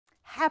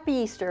Happy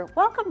Easter.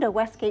 Welcome to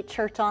Westgate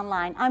Church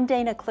Online. I'm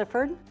Dana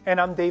Clifford. And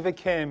I'm David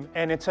Kim,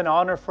 and it's an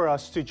honor for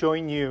us to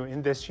join you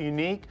in this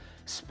unique,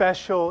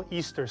 special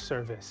Easter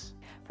service.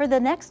 For the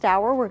next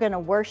hour, we're going to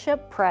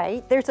worship,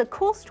 pray. There's a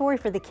cool story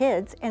for the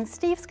kids, and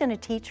Steve's going to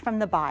teach from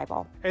the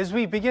Bible. As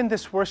we begin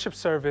this worship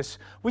service,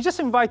 we just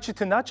invite you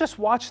to not just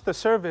watch the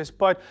service,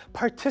 but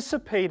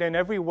participate in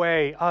every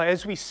way.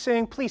 As we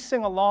sing, please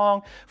sing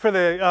along. For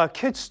the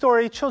kids'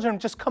 story, children,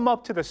 just come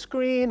up to the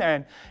screen,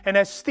 and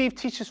as Steve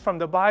teaches from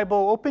the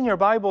Bible, open your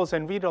Bibles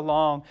and read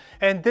along.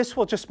 And this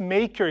will just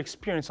make your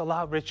experience a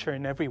lot richer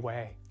in every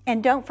way.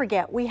 And don't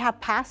forget, we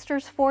have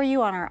pastors for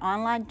you on our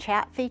online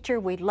chat feature.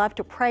 We'd love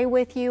to pray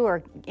with you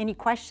or any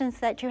questions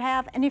that you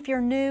have. And if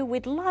you're new,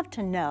 we'd love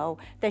to know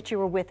that you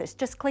were with us.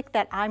 Just click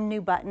that I'm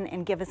new button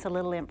and give us a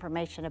little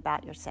information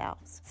about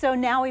yourselves. So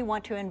now we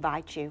want to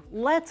invite you.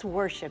 Let's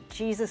worship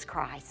Jesus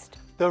Christ,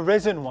 the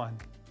risen one.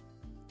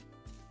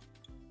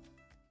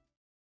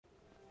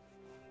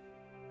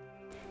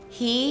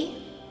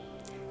 He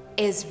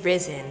is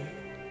risen.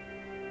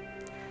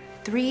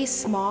 3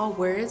 small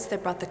words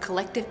that brought the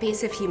collective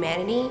pace of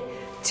humanity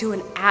to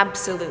an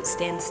absolute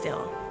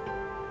standstill.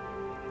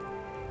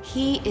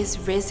 He is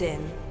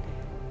risen.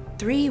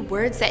 3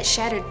 words that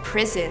shattered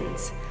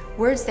prisons,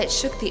 words that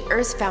shook the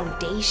earth's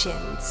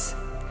foundations,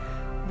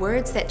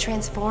 words that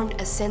transformed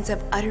a sense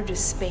of utter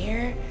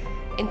despair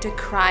into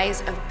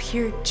cries of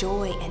pure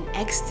joy and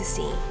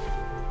ecstasy.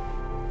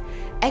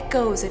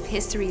 Echoes of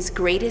history's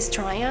greatest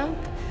triumph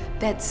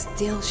that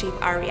still shape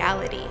our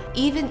reality.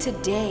 Even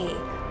today,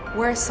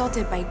 we're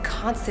assaulted by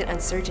constant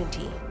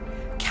uncertainty.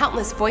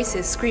 Countless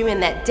voices screaming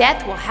that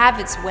death will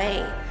have its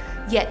way,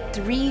 yet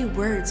 3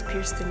 words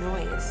pierce the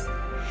noise.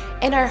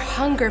 In our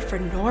hunger for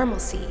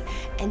normalcy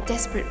and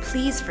desperate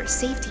pleas for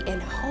safety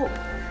and hope,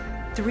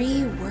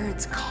 3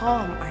 words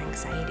calm our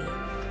anxiety.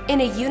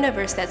 In a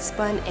universe that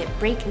spun at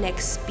breakneck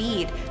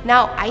speed,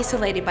 now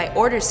isolated by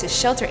orders to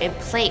shelter in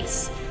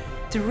place,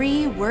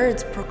 3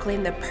 words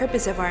proclaim the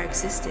purpose of our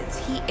existence.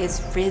 He is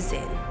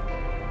risen.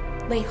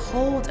 Lay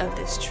hold of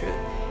this truth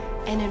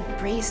and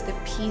embrace the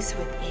peace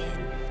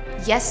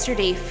within.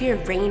 Yesterday, fear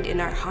reigned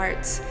in our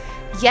hearts.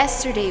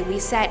 Yesterday, we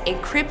sat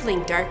in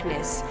crippling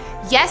darkness.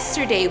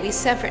 Yesterday, we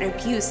suffered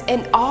abuse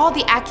and all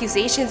the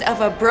accusations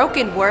of a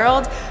broken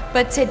world.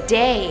 But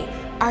today,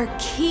 our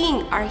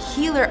King, our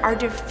healer, our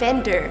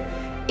defender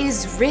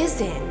is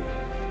risen.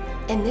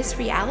 And this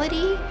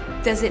reality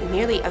doesn't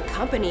merely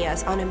accompany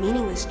us on a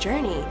meaningless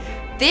journey.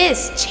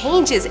 This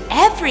changes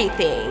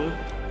everything.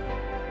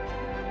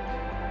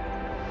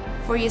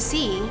 For you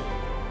see,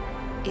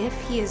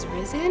 if he is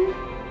risen,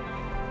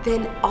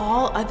 then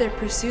all other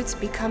pursuits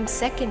become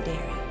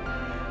secondary.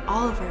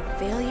 All of our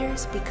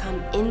failures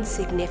become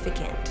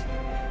insignificant.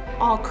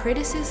 All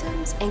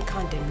criticisms and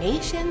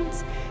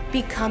condemnations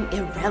become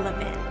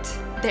irrelevant.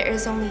 There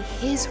is only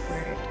his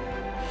word,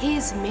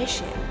 his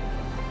mission,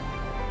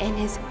 and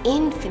his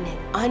infinite,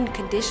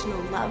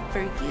 unconditional love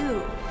for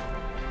you.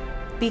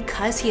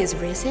 Because he is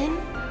risen,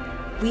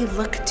 we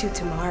look to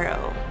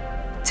tomorrow.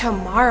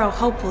 Tomorrow,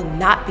 hope will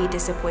not be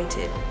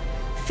disappointed.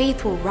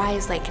 Faith will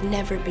rise like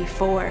never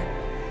before.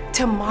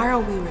 Tomorrow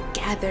we will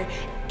gather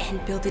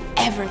and build an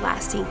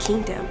everlasting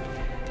kingdom.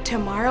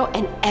 Tomorrow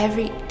and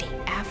every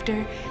day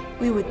after,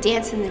 we will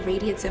dance in the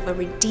radiance of a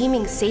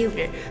redeeming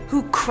Savior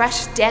who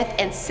crushed death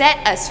and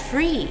set us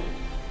free.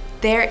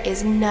 There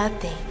is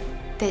nothing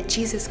that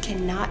Jesus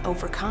cannot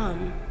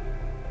overcome.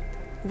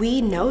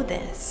 We know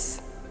this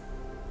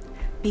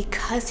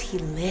because he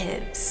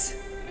lives.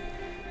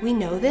 We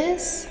know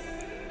this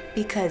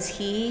because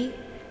he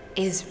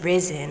is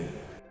risen.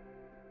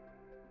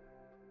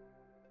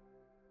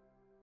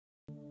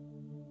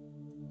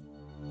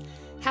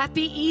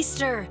 Happy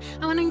Easter!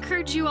 I want to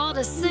encourage you all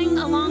to sing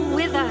along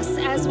with us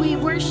as we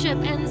worship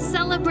and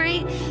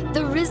celebrate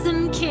the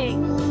risen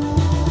King.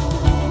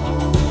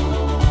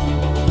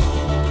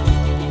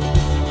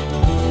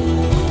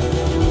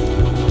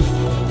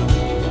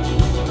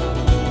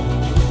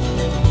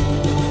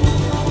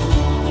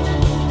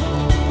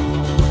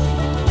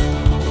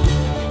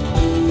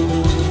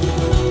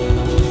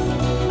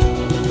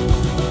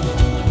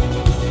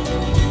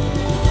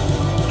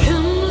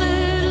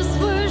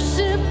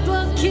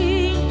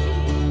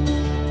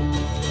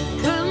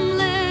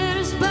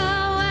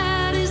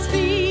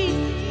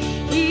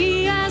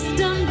 He has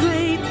done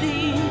great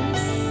things.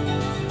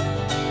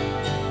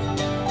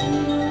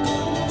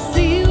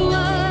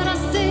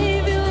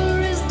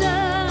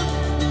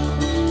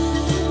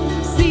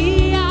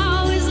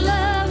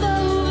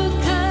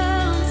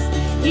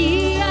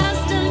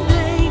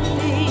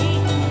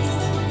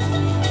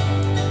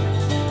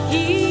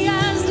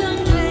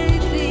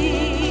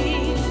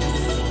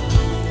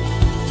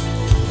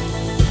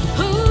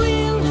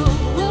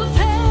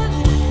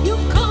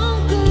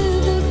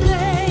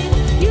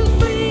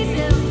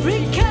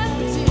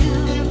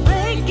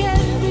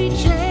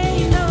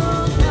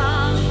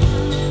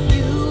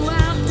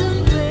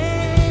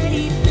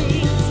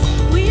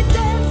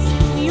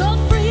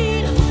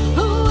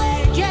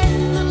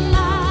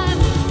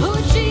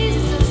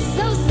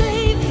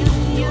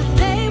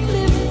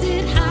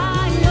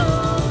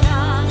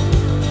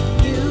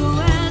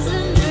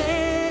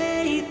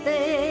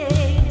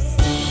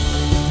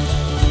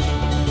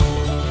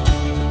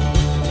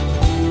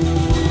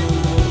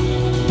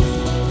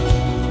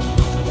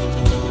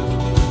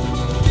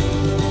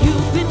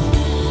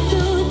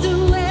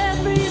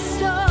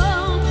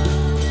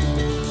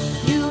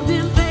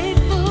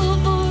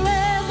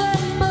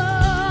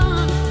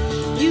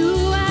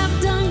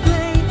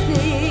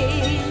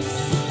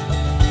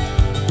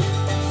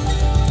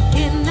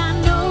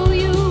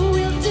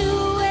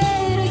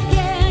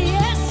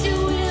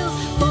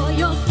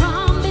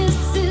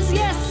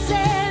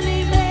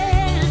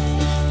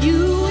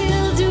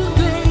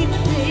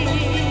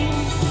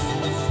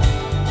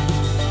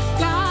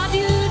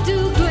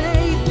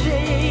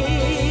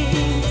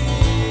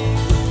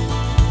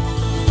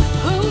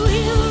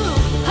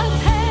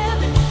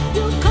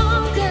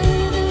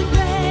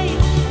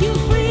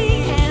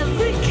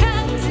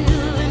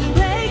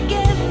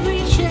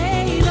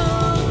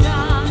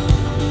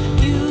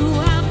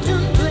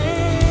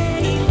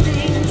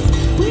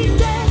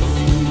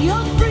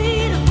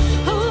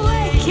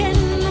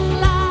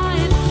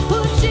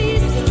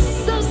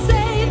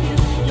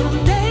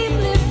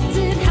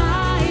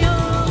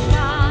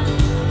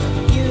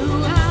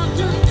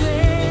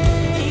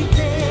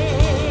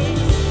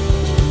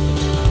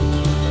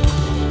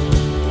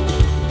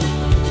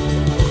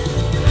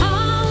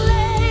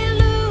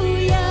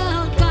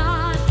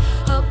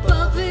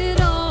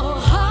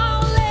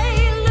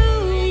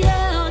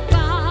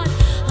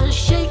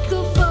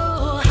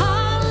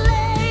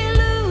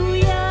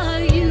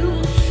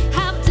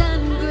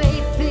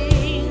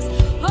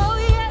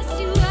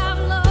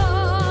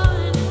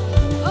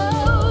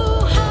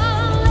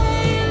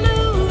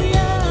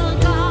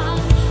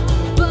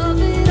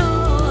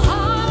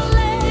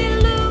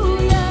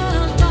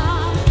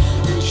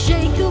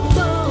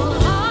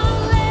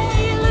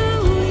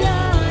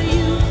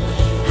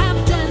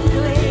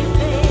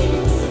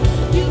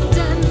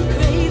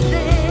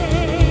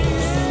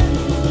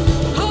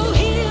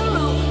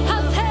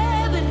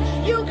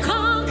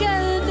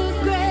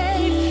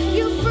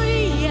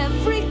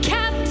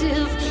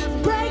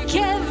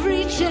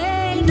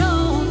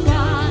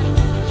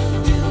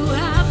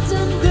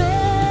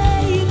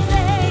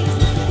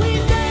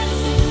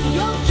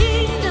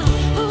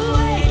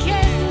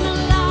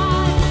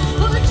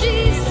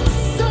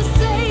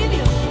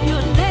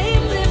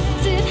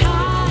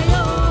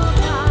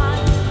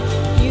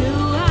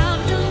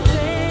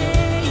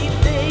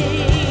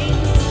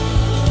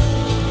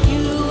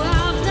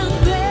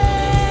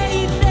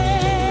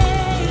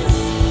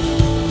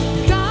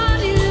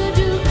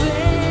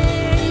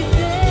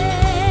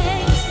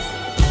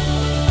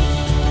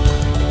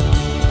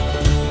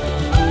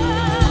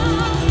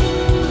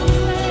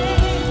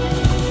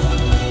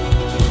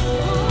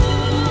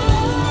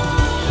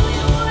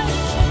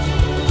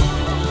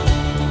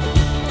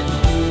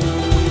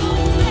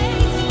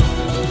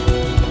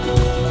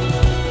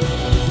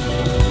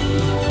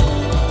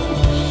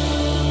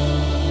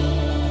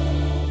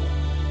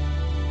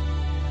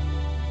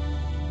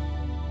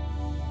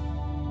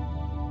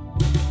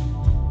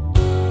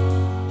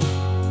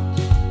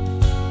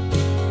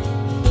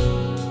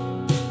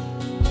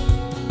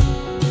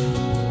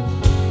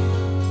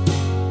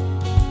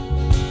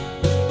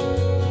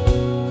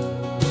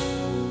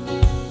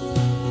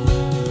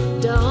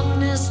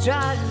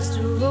 tries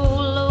to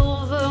roll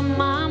over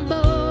my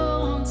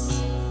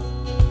bones.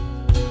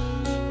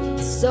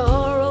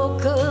 Sorrow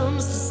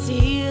comes to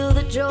steal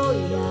the joy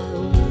I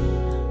own.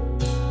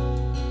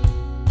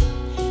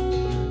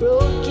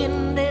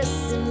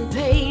 Brokenness and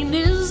pain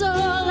is all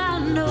I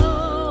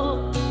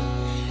know.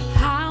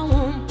 I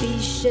won't be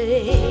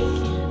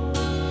shaken.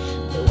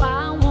 No,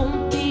 I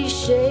won't be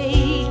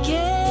shaken.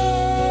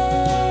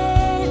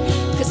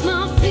 'Cause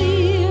my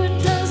fear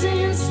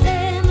doesn't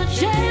stand a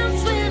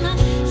chance when I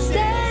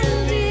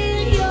stand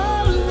in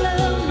your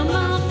love. No,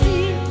 my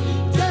fear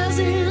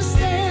doesn't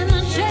stand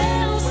a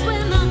chance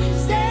when I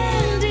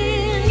stand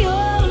in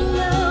your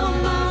love.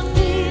 My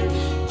fear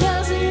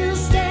doesn't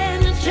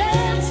stand a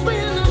chance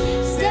when I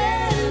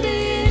stand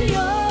in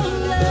your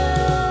love.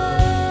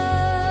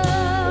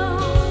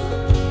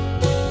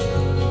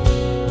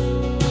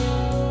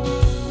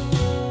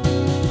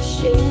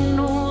 Shame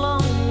no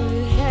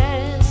longer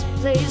has a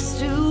place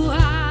to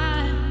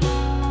hide.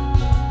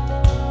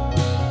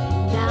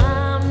 Now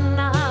I'm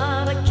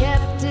not a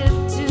captive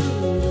to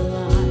the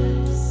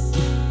lies.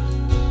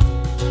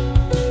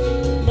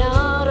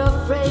 Not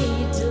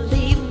afraid to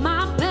leave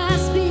my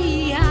past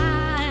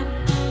behind.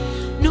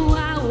 No,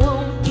 I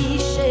won't be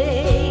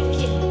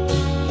shaken.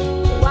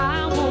 No,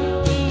 I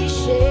won't be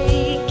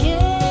shaken.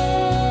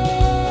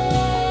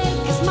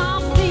 'Cause my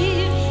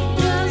fear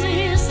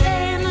doesn't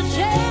stand a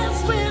chance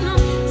when I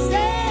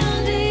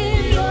stand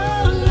in your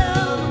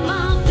love.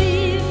 My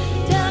fear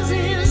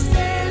doesn't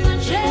stand a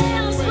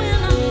chance when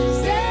I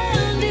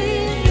stand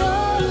in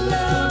your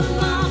love.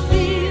 My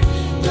fear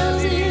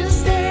doesn't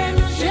stand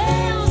a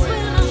chance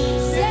when I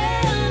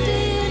stand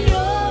in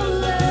your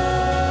love.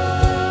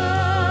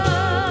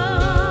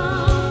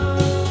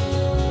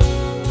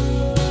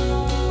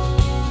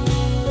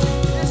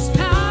 There's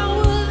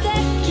power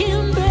that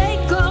can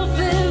break off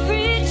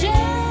every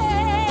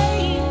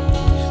chain.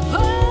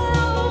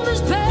 Oh,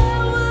 there's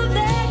power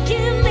that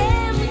can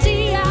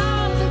empty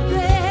out the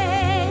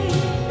grave.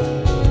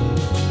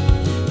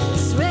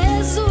 There's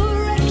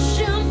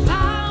resurrection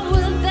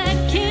power that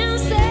can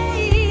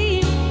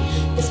save.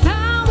 There's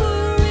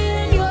power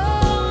in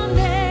your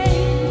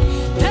name.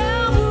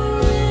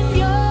 Power in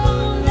your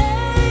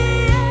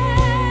name.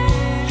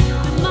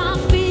 My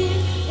fear,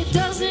 it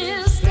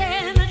doesn't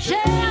stand a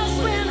chance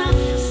when I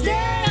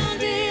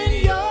stand in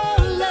your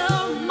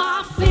love.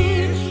 My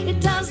fear, it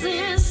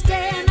doesn't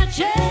stand a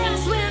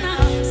chance when I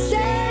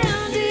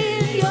stand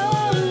in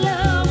your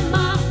love.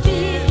 My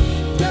fear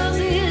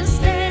doesn't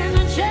stand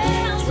a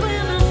chance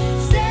when I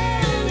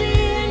stand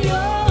in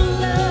your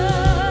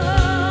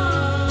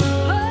love.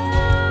 Oh,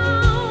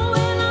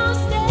 when I'm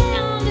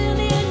standing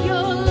in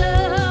your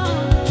love.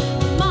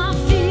 My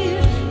fear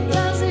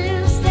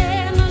doesn't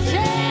stand a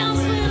chance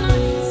when I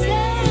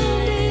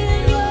stand in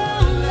your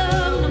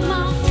love.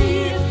 My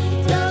fear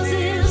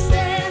doesn't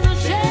stand a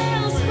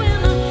chance when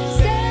I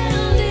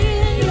stand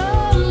in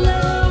your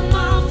love.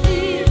 My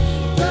fear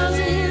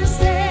doesn't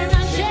stand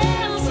a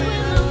chance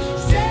when I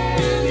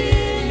stand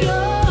in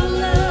your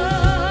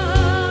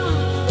love.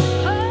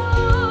 Oh,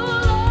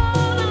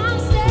 Lord, I'm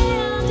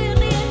standing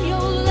in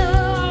your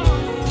love.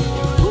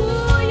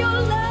 Ooh, your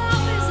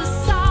love is a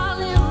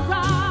solid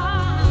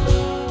rock.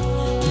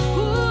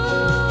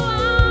 Ooh,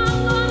 I'm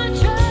gonna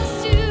trust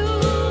you.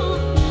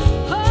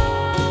 Oh,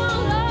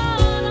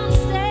 Lord, I'm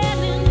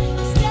standing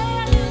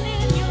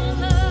in your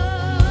love.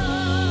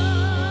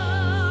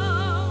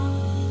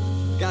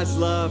 God's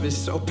love is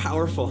so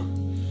powerful.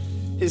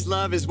 His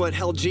love is what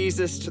held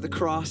Jesus to the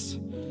cross.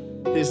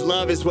 His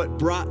love is what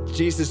brought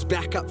Jesus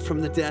back up from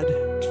the dead,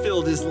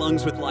 filled his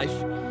lungs with life.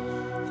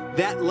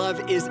 That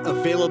love is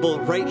available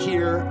right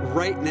here,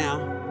 right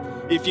now.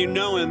 If you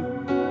know him,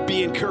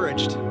 be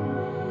encouraged.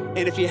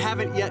 And if you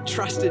haven't yet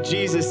trusted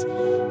Jesus,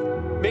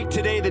 make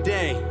today the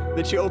day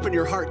that you open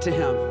your heart to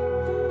him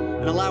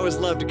and allow his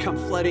love to come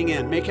flooding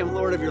in. Make him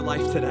Lord of your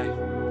life today.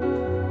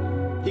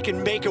 He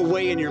can make a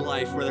way in your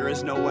life where there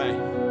is no way.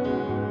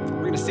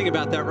 We're going to sing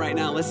about that right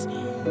now. Let's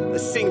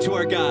sing to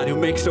our God who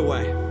makes a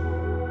way.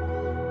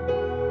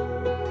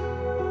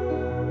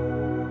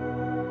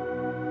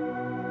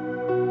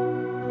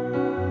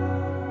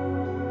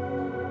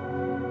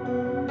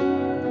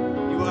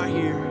 You are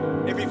here.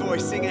 Every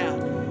voice, sing out.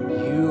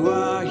 You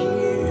are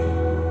here,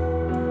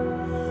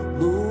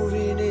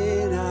 moving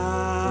in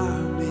our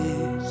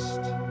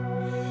midst.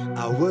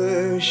 I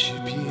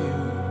worship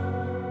you.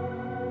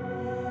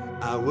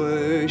 I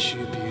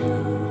worship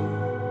you.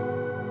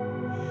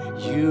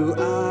 You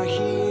are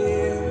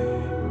here,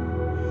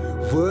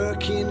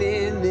 working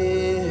in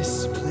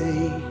this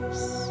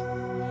place.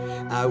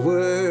 I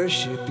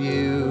worship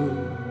you.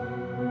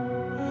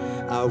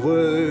 I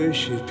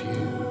worship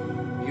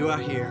you. You are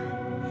here.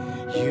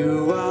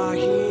 You are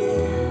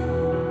here,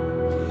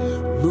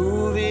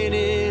 moving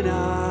in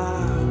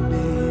our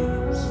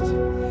midst.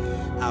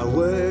 I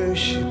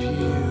worship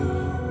you.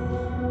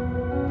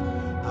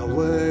 I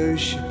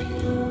worship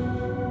you.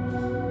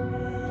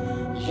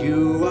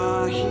 You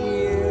are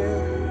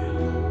here,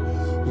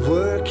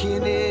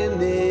 working in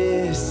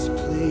this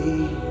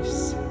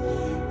place.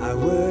 I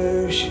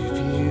worship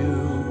you.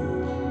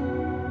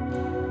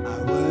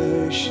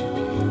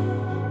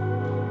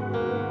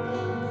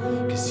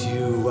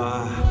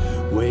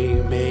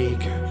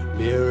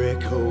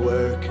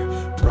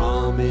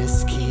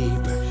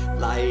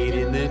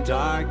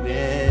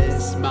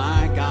 darkness,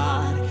 my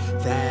God,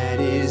 that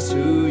is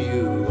who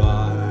you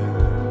are.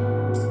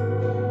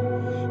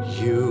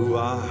 You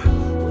are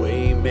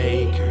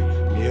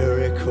waymaker,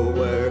 miracle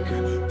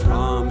worker,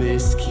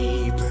 promise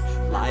keeper,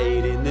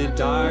 light in the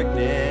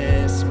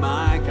darkness,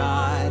 my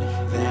God,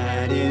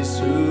 that is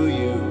who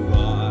you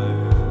are.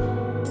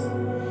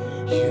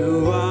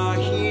 You are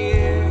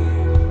here,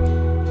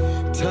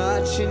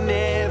 touching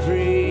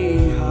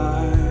every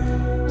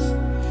heart.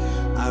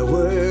 I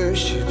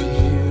worship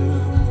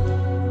you,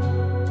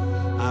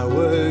 I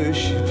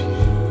worship you.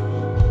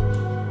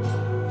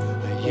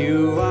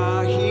 You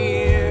are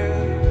here,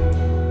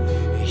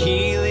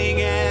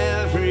 healing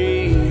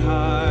every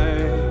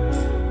heart.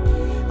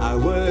 I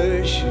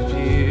worship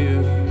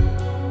you,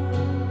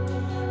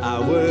 I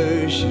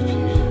worship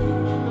you.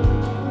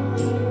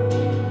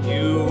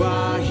 You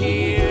are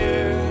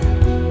here,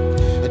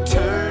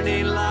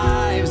 turning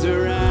lives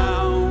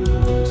around.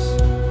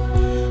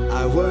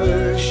 I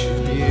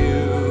worship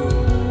you,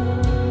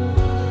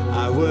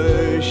 I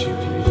worship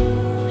you.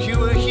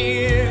 You are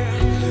here,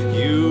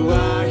 you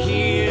are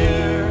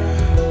here,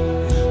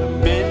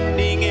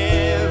 mending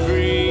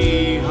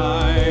every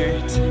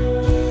heart.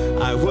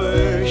 I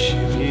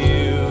worship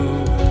you,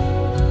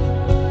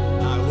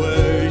 I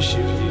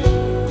worship you.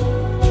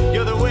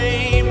 You're the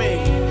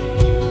waymaker,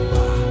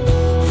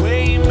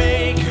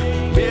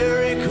 waymaker,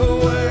 miracle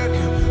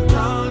worker,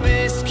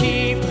 promise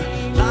keeper,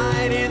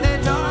 light in the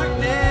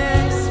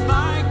darkness,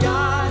 my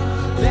God,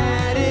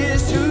 that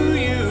is who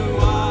you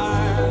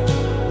are.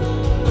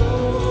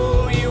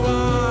 Oh, you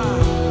are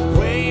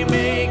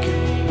waymaker,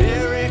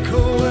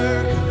 miracle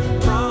worker,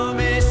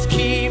 promise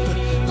keeper,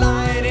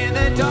 light in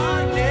the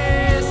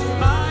darkness,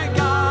 my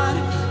God,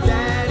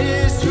 that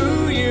is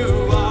who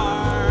you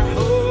are.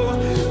 Oh,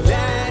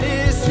 that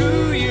is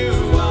who you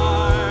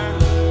are.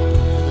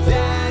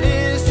 That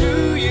is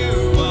who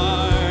you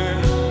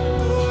are.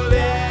 Oh,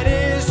 that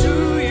is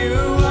who you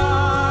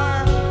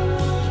are.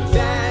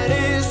 That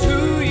is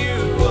who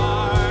you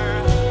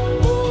are.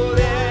 Oh,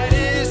 that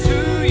is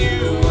who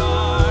you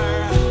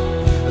are.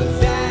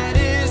 That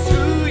is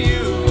who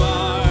you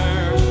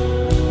are.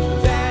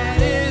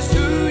 That is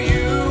who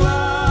you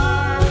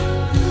are.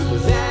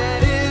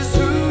 That is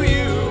who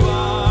you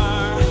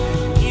are.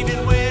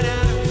 Even when I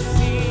don't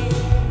see,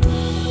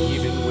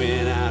 even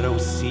when I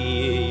don't see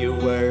it, you're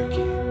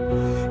working.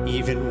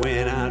 Even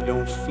when I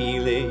don't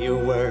feel it, you're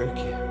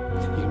working.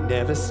 You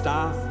never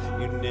stop,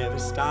 you never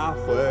stop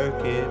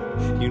working.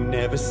 You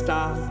never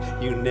stop,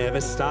 you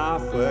never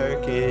stop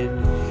working.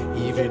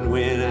 Even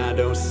when I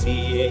don't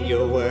see it,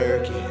 you're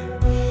working.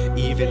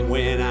 Even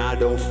when I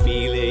don't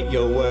feel it,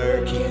 you're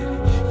working.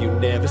 You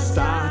never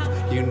stop,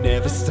 you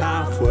never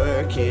stop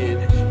working.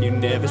 You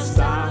never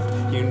stop,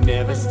 you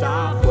never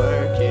stop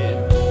working.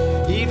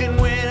 Even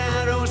when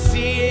I don't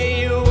see it,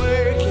 you're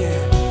working.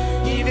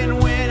 Even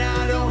when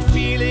I don't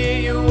feel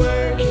it, you're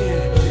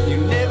working. You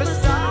never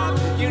stop,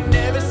 you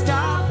never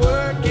stop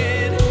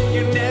working.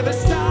 You never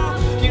stop,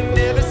 you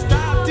never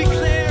stop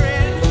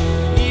declaring.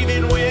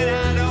 Even when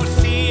I don't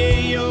see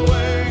it, you're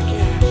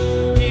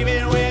working.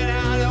 Even when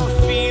I don't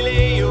feel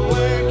it, you're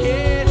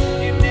working.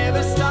 You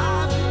never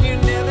stop, you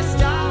never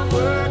stop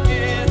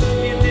working.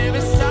 You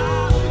never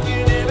stop, you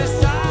never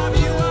stop.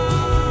 You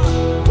are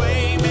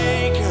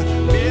waymaker,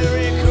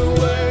 miracle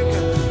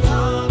worker,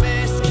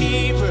 promise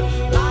keeper,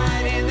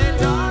 light in the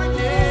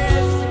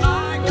darkness,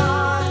 my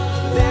God,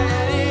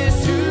 that is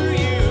who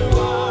you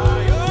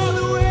are. You're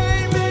the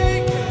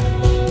waymaker,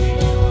 you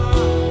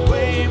are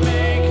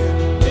waymaker,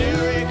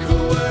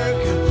 miracle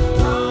worker,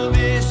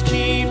 promise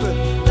keeper,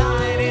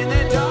 light in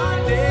the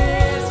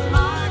darkness,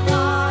 my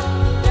God,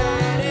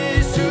 that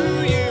is who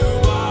you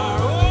are.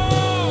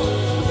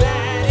 Oh,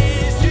 that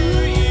is who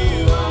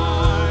you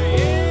are.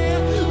 Yeah,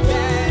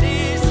 that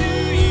is who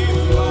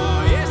you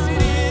are. Yes,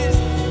 it is.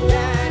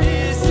 That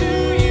is who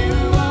you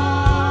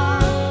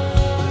are.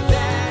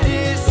 That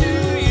is who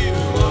you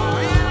are.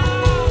 And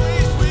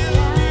always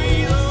will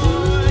be,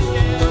 Lord.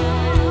 Yeah.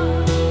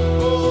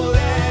 Oh,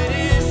 that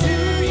is who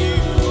you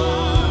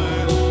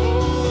are.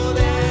 Oh,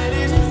 that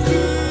is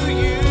who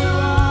you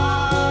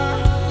are.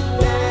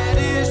 That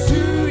is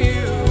who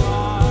you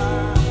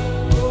are.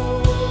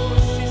 Oh,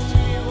 she's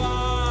who you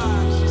are.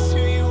 She's who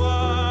you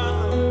are.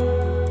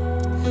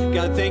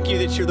 God, thank you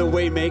that you're the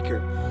way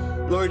maker.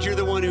 Lord, you're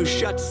the one who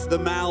shuts the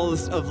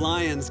mouths of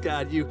lions,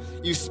 God. You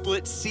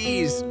split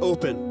seas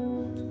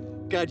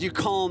open. God, you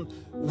calm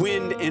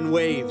wind and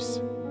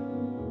waves.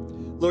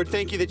 Lord,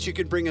 thank you that you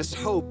could bring us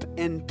hope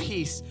and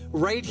peace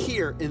right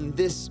here in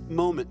this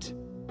moment.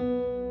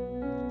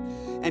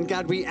 And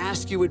God, we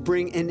ask you would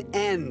bring an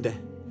end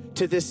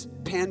to this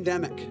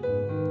pandemic.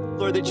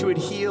 Lord, that you would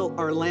heal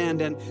our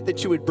land and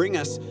that you would bring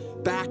us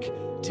back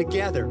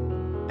together,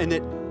 and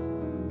that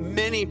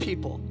many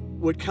people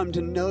would come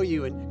to know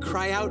you and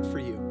cry out for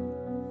you.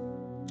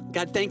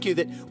 God, thank you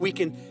that we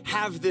can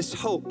have this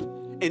hope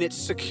and it's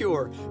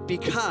secure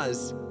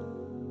because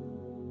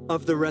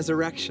of the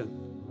resurrection.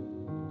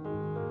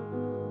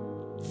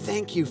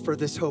 Thank you for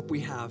this hope we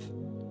have.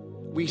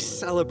 We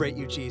celebrate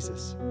you,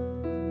 Jesus.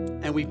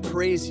 And we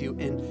praise you,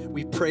 and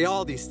we pray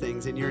all these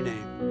things in your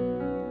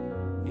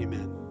name.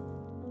 Amen.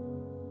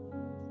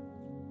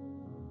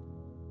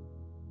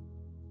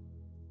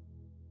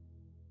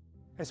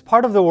 As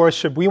part of the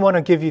worship, we want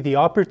to give you the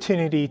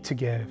opportunity to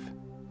give.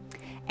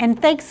 And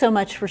thanks so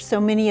much for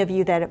so many of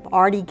you that have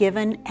already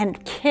given.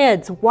 And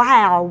kids,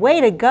 wow,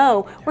 way to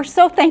go. We're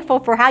so thankful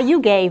for how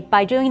you gave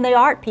by doing the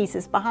art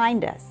pieces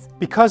behind us.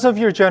 Because of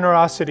your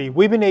generosity,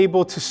 we've been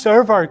able to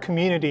serve our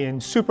community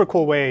in super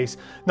cool ways.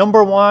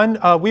 Number one,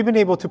 we've been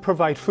able to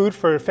provide food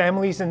for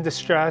families in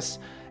distress.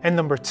 And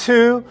number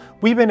two,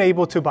 we've been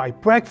able to buy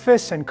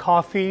breakfast and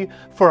coffee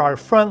for our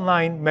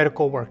frontline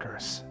medical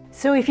workers.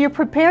 So if you're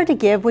prepared to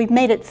give, we've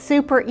made it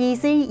super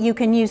easy. You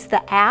can use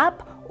the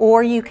app,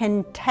 or you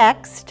can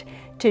text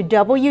to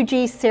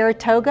WG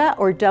Saratoga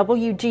or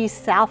WG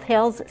South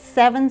Hills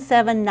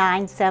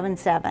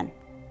 77977.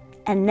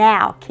 And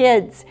now,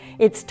 kids,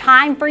 it's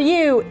time for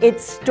you.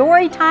 It's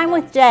story time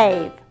with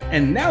Dave.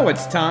 And now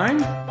it's time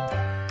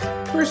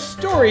for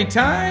Story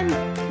Time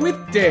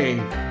with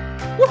Dave.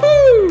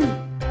 Woohoo!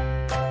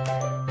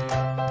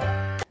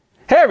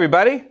 Hey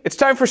everybody, it's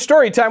time for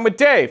Story Time with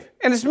Dave.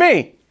 And it's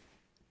me,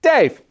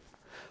 Dave.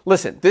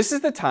 Listen, this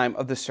is the time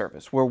of the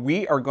service where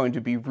we are going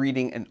to be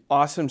reading an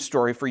awesome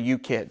story for you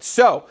kids.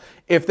 So,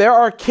 if there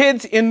are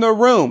kids in the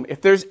room, if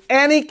there's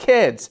any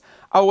kids,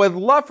 I would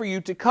love for you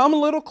to come a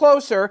little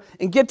closer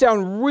and get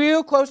down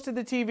real close to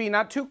the TV.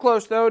 Not too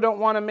close though, don't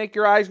want to make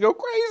your eyes go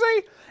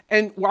crazy.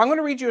 And I'm going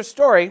to read you a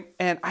story,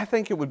 and I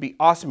think it would be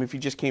awesome if you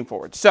just came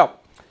forward. So,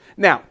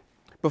 now,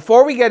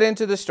 before we get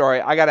into the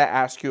story, I got to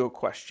ask you a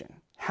question.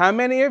 How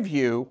many of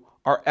you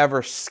are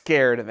ever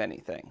scared of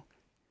anything?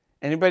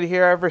 Anybody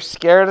here ever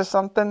scared of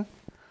something?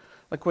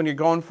 Like when you're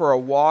going for a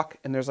walk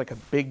and there's like a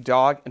big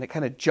dog and it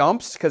kind of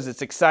jumps because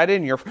it's excited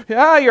and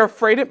you're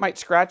afraid it might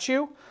scratch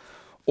you?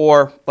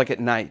 Or like at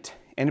night.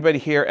 Anybody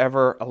here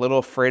ever a little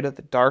afraid of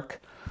the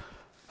dark?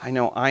 I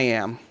know I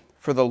am.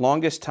 For the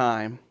longest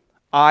time,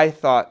 I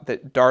thought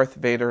that Darth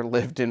Vader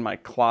lived in my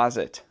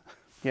closet.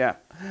 Yeah,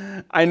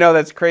 I know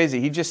that's crazy.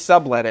 He just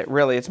sublet it,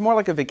 really. It's more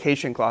like a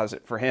vacation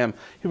closet for him.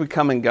 He would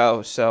come and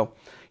go, so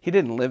he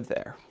didn't live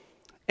there.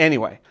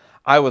 Anyway,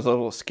 I was a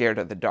little scared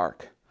of the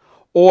dark.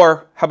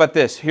 Or how about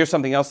this? Here's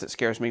something else that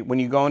scares me. When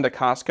you go into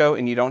Costco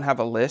and you don't have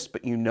a list,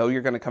 but you know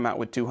you're going to come out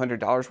with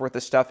 $200 worth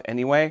of stuff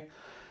anyway,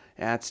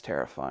 that's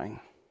terrifying.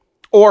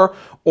 Or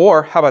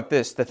how about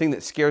this? The thing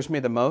that scares me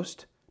the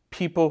most?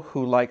 People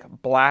who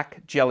like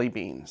black jelly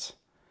beans.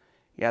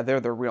 Yeah, they're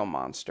the real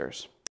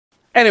monsters.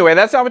 Anyway,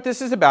 that's not what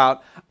this is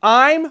about.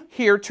 I'm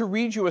here to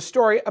read you a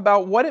story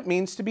about what it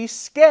means to be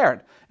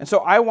scared. And so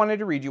I wanted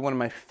to read you one of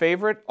my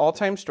favorite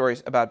all-time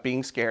stories about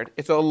being scared.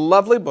 It's a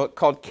lovely book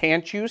called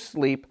Can't You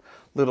Sleep,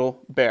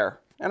 Little Bear?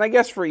 And I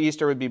guess for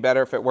Easter it would be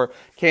better if it were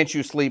Can't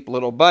You Sleep,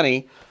 Little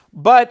Bunny?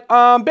 But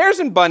bears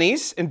and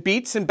bunnies and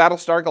beets and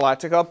Battlestar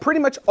Galactica, pretty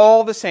much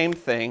all the same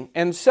thing.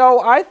 And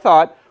so I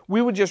thought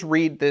we would just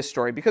read this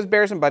story because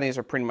bears and bunnies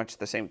are pretty much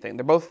the same thing.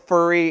 They're both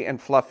furry and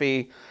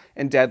fluffy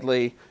and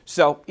deadly.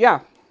 So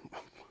yeah,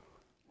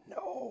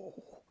 no,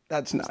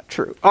 that's not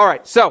true. All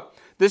right, so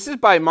this is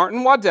by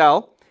Martin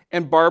Waddell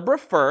and Barbara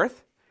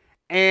Firth,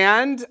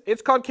 and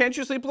it's called Can't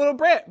You Sleep, Little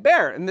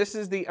Bear? And this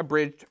is the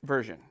abridged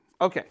version.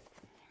 Okay.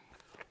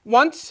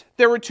 Once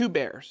there were two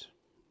bears,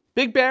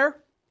 Big Bear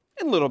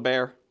and Little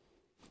Bear.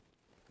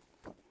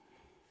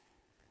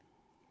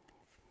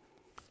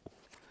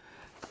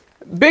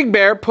 Big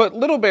Bear put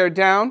Little Bear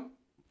down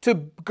to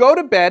go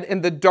to bed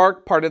in the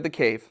dark part of the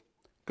cave.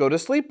 Go to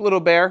sleep, Little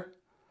Bear.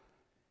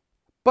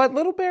 But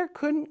Little Bear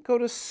couldn't go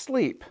to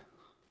sleep.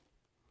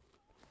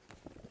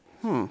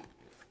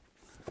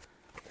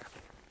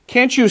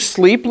 Can't you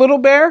sleep, Little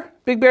Bear?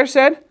 Big Bear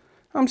said.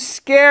 I'm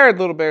scared,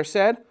 Little Bear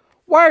said.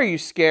 Why are you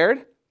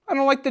scared? I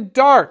don't like the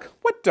dark.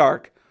 What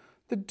dark?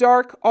 The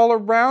dark all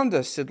around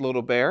us, said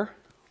Little Bear.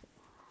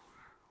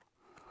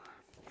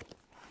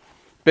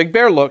 Big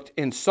Bear looked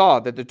and saw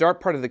that the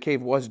dark part of the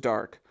cave was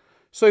dark.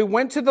 So he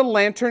went to the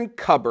lantern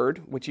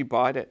cupboard, which he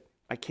bought at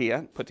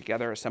IKEA, put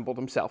together, assembled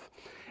himself.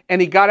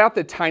 And he got out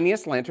the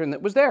tiniest lantern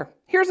that was there.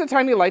 Here's a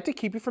tiny light to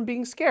keep you from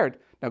being scared.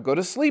 Now go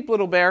to sleep,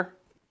 Little Bear.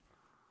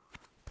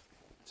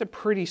 It's a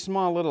pretty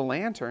small little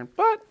lantern,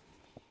 but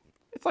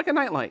it's like a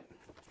nightlight.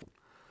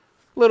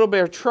 Little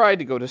Bear tried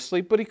to go to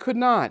sleep, but he could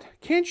not.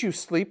 Can't you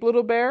sleep,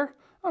 Little Bear?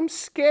 I'm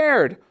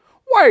scared.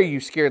 Why are you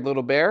scared,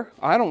 Little Bear?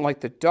 I don't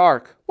like the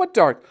dark. What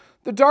dark?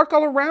 The dark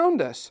all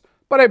around us.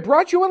 But I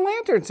brought you a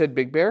lantern, said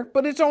Big Bear,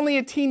 but it's only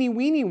a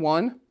teeny-weeny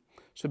one.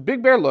 So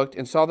Big Bear looked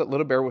and saw that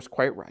Little Bear was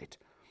quite right.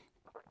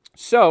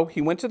 So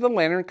he went to the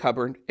lantern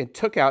cupboard and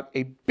took out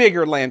a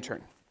bigger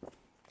lantern.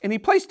 And he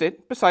placed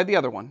it beside the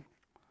other one.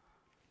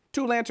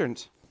 2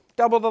 lanterns,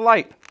 double the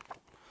light.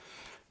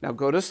 Now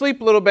go to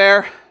sleep, Little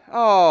Bear.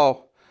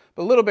 Oh,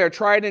 but Little Bear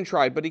tried and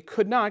tried, but he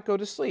could not go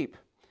to sleep.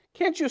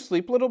 Can't you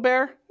sleep, Little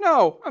Bear?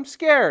 No, I'm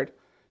scared.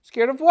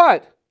 Scared of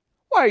what?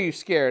 Why are you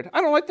scared?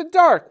 I don't like the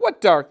dark. What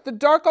dark? The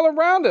dark all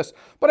around us.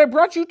 But I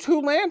brought you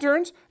 2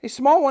 lanterns, a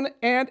small one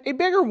and a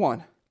bigger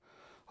one.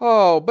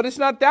 Oh, but it's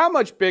not that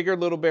much bigger,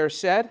 Little Bear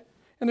said.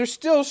 And there's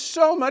still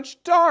so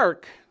much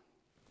dark.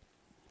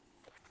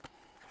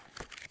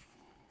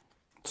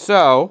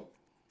 So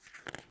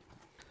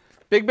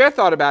Big Bear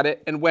thought about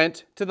it and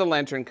went to the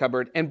lantern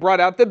cupboard and brought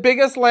out the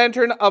biggest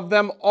lantern of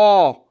them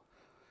all.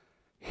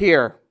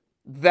 Here,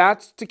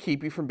 that's to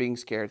keep you from being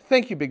scared.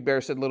 Thank you, Big Bear,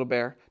 said Little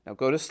Bear. Now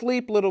go to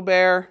sleep, Little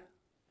Bear.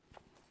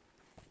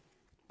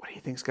 What do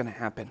you think's going to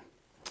happen?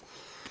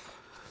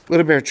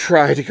 Little Bear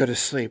tried to go to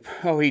sleep.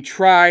 Oh, he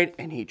tried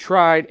and he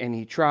tried and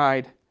he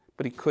tried,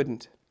 but he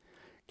couldn't.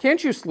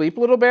 Can't you sleep,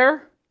 Little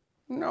Bear?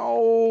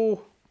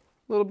 No,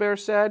 Little Bear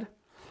said.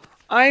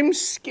 I'm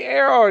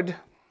scared.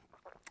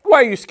 Why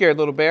are you scared,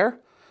 Little Bear?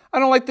 I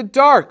don't like the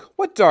dark.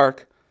 What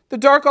dark? The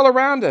dark all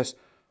around us.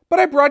 But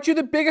I brought you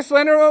the biggest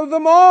lantern of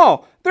them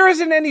all. There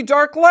isn't any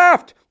dark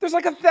left. There's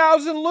like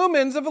 1,000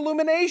 lumens of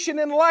illumination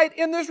and light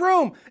in this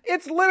room.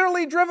 It's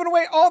literally driven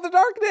away all the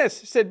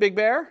darkness, said Big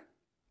Bear.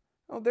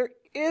 Oh, there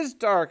is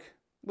dark,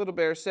 Little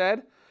Bear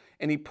said.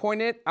 And he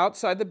pointed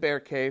outside the bear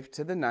cave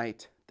to the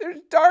night. There's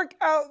dark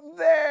out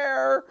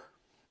there.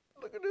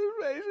 Look at his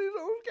face, he's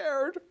so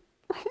scared.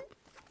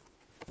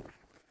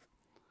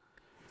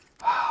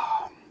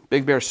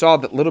 Big Bear saw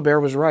that Little Bear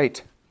was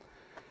right.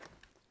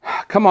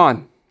 Come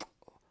on.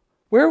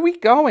 Where are we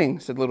going?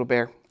 Said Little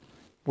Bear.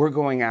 We're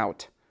going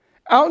out.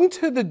 Out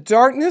into the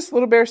darkness?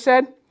 Little Bear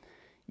said.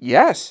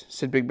 Yes,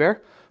 said Big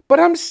Bear.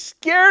 But I'm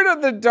scared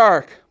of the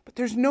dark. But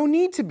there's no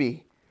need to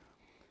be.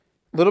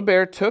 Little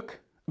Bear took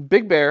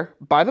Big Bear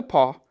by the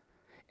paw,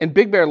 and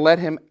Big Bear led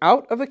him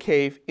out of the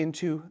cave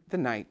into the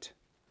night.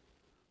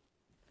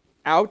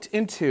 Out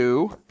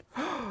into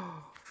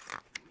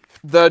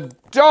the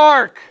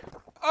dark.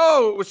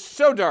 Oh, it was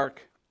so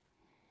dark.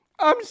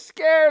 I'm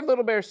scared,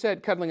 Little Bear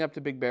said, cuddling up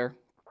to Big Bear.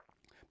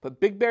 But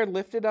Big Bear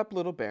lifted up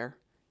Little Bear,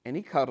 and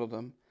he cuddled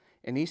him,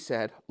 and he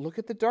said, look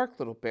at the dark,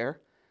 Little Bear.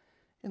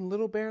 And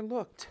Little Bear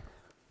looked.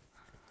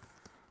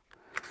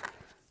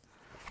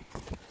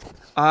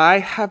 I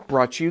have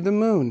brought you the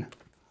moon,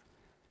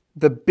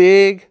 the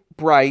big,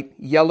 bright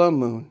yellow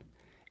moon,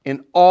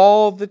 and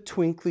all the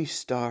twinkly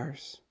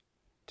stars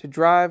to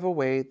drive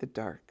away the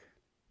dark.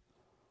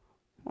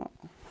 Oh.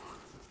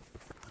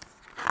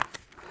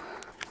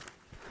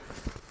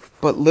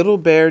 But Little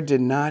Bear did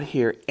not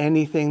hear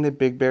anything that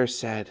Big Bear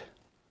said,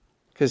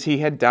 because he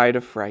had died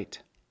of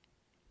fright.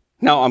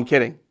 No, I'm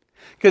kidding.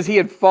 Because he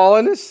had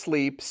fallen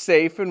asleep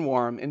safe and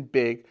warm in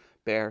Big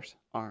Bear's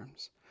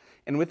arms.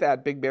 And with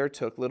that, Big Bear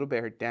took Little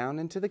Bear down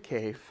into the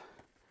cave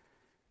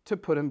to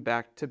put him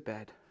back to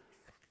bed.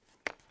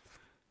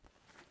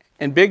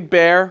 And Big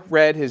Bear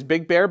read his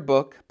Big Bear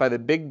book by the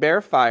Big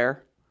Bear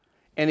fire,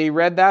 and he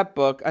read that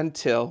book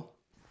until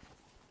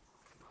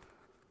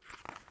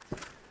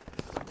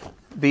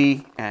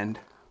the end.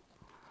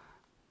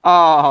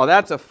 Oh,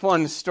 that's a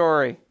fun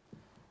story.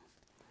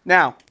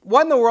 Now,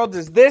 what in the world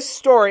does this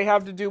story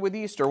have to do with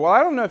Easter? Well,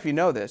 I don't know if you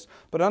know this,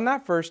 but on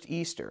that first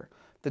Easter,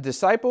 the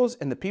disciples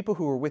and the people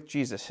who were with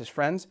Jesus, his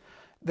friends,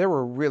 they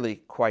were really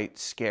quite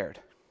scared.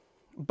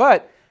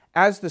 But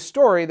as the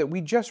story that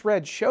we just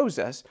read shows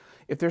us,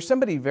 if there's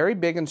somebody very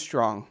big and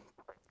strong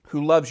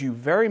who loves you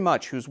very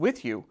much, who's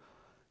with you,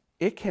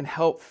 it can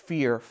help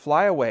fear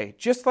fly away,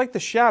 just like the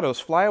shadows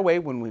fly away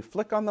when we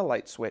flick on the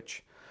light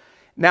switch.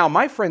 Now,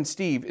 my friend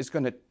Steve is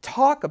going to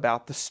talk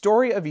about the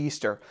story of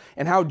Easter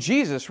and how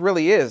Jesus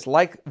really is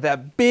like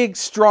that big,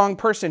 strong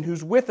person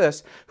who's with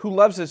us, who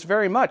loves us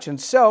very much. And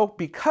so,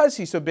 because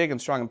he's so big and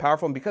strong and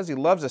powerful, and because he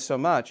loves us so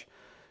much,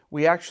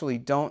 we actually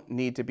don't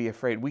need to be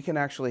afraid. We can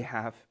actually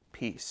have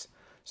peace.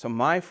 So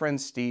my friend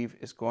Steve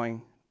is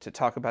going to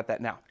talk about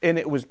that now. And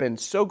it has been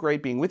so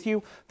great being with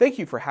you. Thank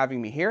you for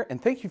having me here, and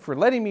thank you for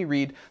letting me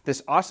read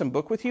this awesome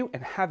book with you,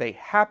 and have a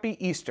happy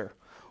Easter.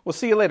 We'll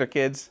see you later,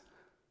 kids.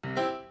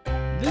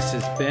 This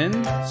has been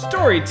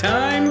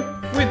Storytime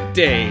with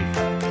Dave.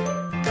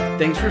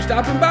 Thanks for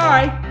stopping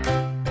by.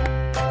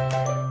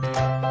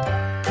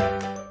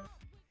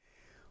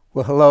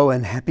 Well, hello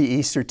and happy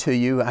Easter to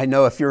you. I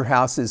know if your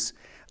house is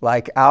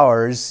like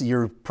ours,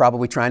 you're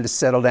probably trying to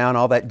settle down,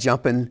 all that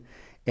jumping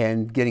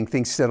and getting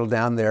things settled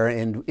down there.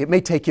 And it may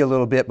take you a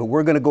little bit, but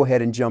we're going to go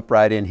ahead and jump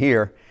right in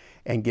here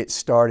and get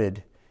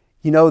started.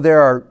 You know,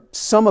 there are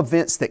some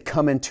events that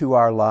come into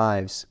our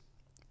lives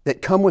that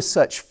come with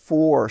such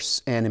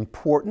force and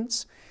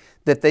importance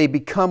that they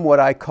become what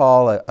I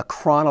call a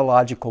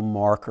chronological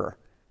marker.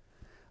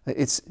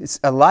 It's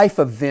a life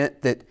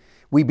event that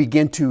we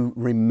begin to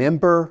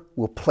remember,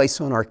 we'll place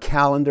on our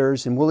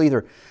calendars, and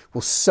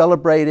we'll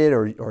celebrate it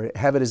or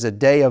have it as a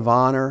day of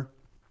honor.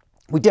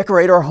 We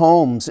decorate our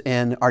homes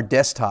and our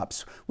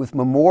desktops with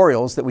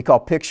memorials that we call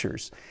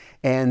pictures,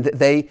 and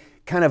they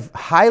kind of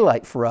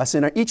highlight for us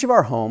in each of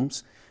our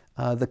homes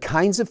the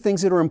kinds of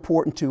things that are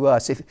important to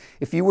us.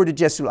 If you were to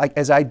just, like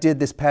as I did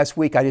this past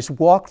week, I just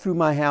walked through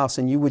my house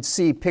and you would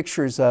see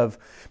pictures of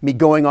me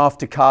going off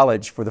to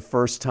college for the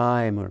first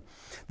time, or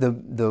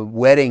the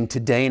wedding to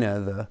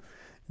Dana,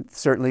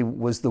 certainly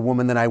was the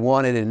woman that I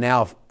wanted, and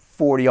now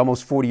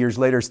almost 40 years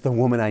later, it's the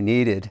woman I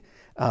needed.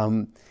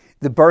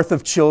 The birth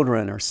of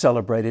children are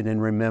celebrated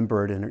and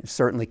remembered, and are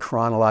certainly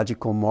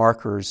chronological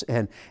markers.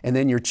 And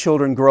then your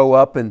children grow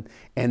up and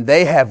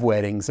they have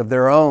weddings of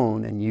their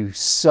own, and you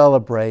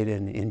celebrate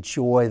and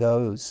enjoy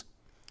those.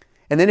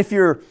 And then if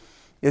you're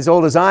as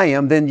old as I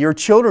am, then your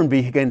children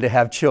begin to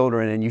have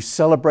children, and you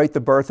celebrate the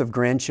birth of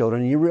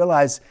grandchildren, and you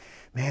realize,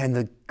 man,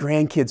 the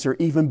grandkids are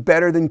even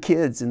better than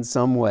kids in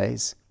some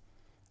ways.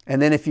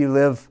 And then if you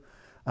live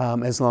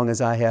as long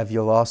as I have,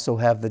 you'll also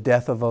have the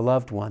death of a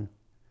loved one,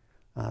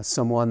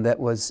 someone that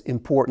was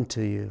important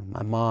to you,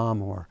 my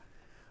mom or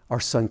our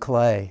son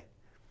Clay.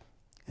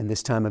 And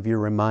this time of year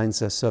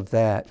reminds us of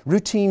that.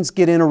 Routines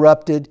get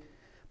interrupted,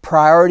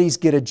 priorities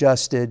get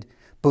adjusted,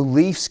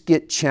 beliefs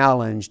get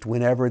challenged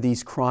whenever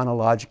these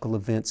chronological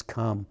events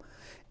come.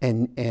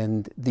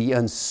 And the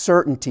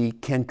uncertainty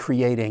can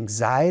create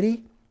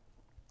anxiety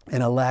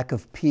and a lack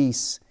of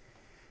peace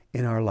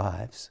in our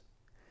lives.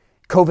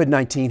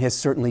 COVID-19 has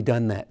certainly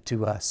done that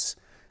to us.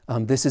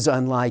 This is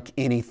unlike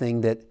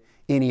anything that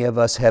any of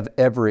us have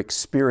ever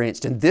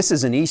experienced. And this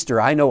is an Easter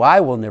I know I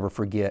will never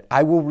forget.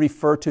 I will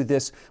refer to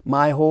this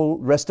my whole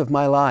rest of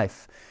my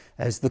life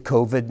as the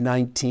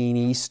COVID-19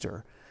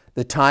 Easter,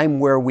 the time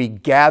where we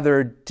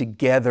gathered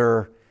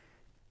together,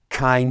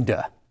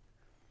 kinda.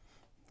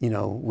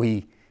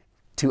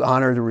 To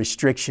honor the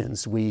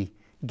restrictions, we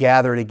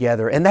gather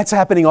together. And that's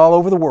happening all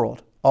over the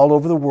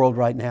world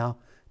right now.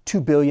 2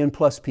 billion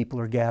plus people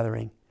are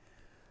gathering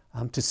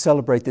to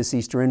celebrate this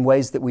Easter in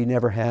ways that we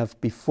never have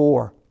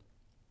before.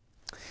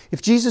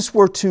 If Jesus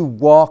were to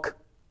walk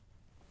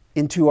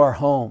into our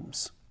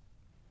homes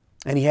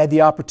and He had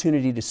the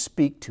opportunity to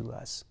speak to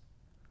us,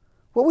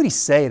 what would He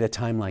say at a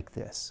time like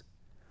this?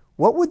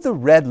 What would the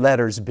red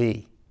letters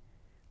be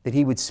that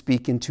He would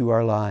speak into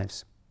our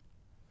lives?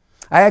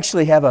 I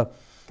actually have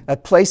a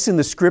place in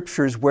the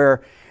Scriptures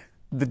where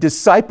the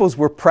disciples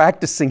were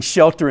practicing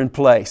shelter in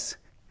place.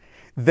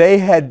 They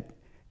had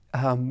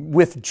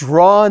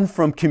withdrawn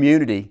from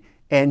community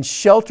and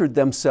sheltered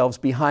themselves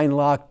behind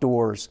locked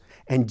doors.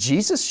 And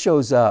Jesus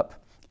shows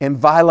up and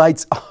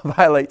violates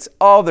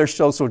all their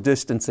social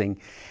distancing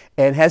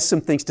and has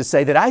some things to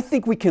say that I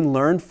think we can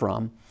learn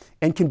from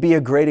and can be a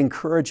great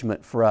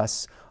encouragement for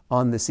us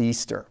on this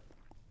Easter.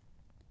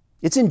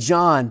 It's in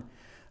John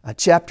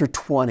chapter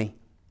 20.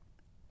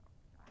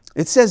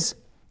 It says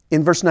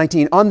in verse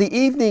 19, on the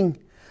evening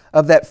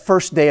of that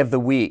first day of the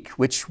week,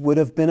 which would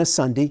have been a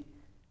Sunday,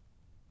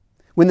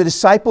 when the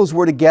disciples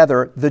were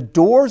together, the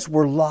doors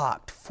were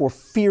locked for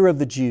fear of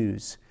the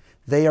Jews.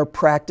 They are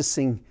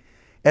practicing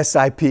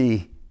SIP.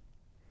 And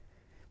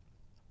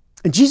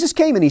Jesus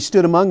came and He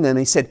stood among them and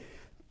He said,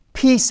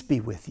 peace be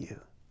with you.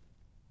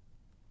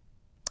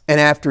 And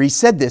after He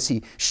said this,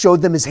 He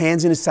showed them His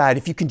hands and His side.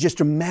 If you can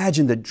just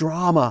imagine the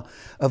drama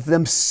of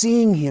them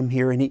seeing Him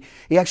here. And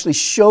He actually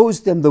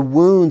shows them the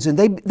wounds, and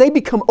they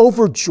become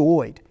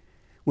overjoyed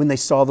when they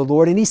saw the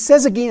Lord. And He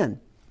says again,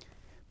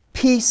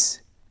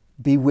 peace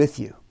be with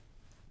you.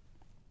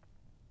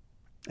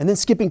 And then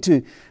skipping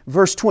to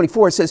verse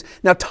 24, it says,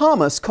 now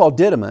Thomas, called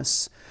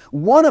Didymus,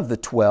 one of the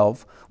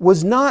 12,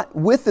 was not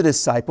with the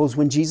disciples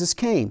when Jesus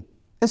came.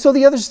 And so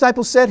the other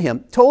disciples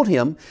told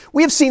him,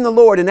 we have seen the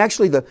Lord. And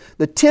actually the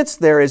tense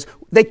there is,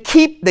 they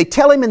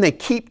tell Him and they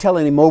keep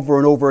telling Him over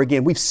and over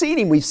again, we've seen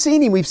Him, we've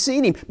seen Him, we've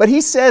seen Him. But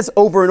He says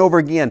over and over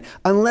again,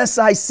 unless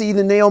I see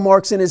the nail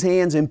marks in His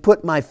hands and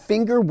put my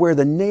finger where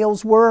the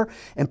nails were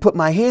and put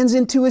my hands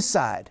into His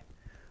side,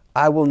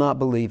 I will not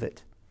believe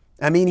it.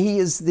 I mean, He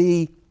is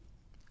the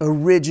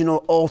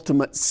original,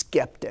 ultimate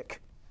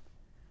skeptic.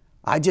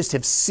 I just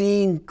have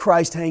seen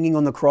Christ hanging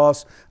on the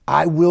cross.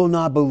 I will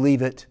not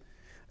believe it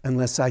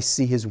unless I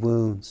see His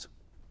wounds.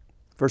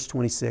 Verse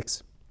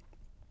 26.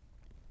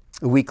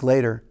 A week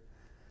later,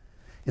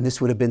 and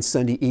this would have been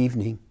Sunday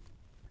evening,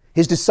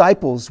 His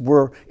disciples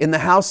were in the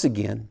house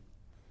again.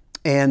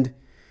 And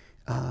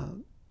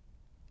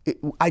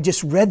I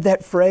just read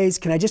that phrase.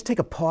 Can I just take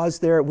a pause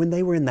there? When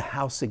they were in the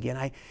house again,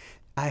 I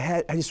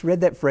just read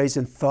that phrase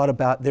and thought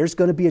about there's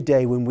going to be a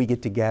day when we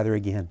get to gather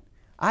again.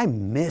 I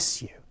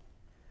miss you.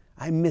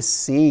 I miss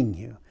seeing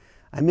you.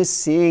 I miss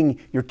seeing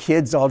your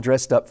kids all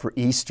dressed up for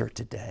Easter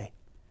today.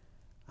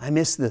 I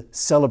miss the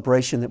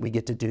celebration that we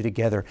get to do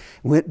together.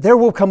 There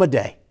will come a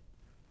day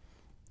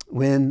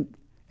when,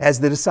 as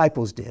the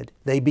disciples did,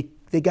 they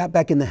got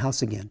back in the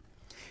house again.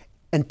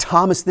 And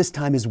Thomas this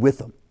time is with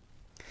them.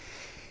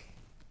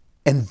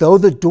 And though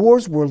the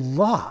doors were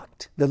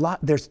locked,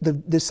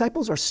 the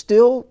disciples are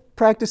still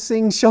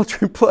practicing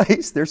shelter in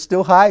place. They're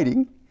still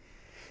hiding.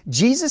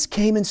 Jesus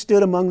came and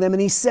stood among them,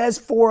 and He says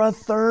for a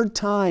third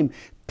time,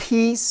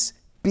 peace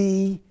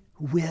be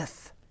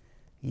with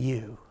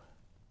you.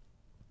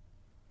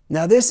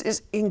 Now this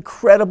is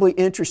incredibly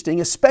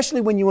interesting,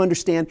 especially when you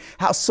understand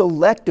how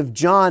selective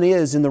John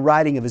is in the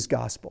writing of his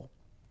gospel.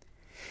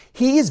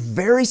 He is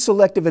very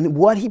selective in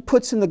what he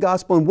puts in the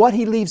gospel and what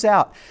he leaves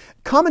out.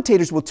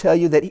 Commentators will tell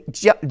you that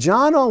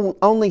John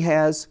only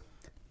has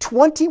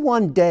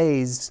 21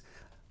 days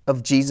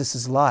of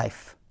Jesus'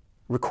 life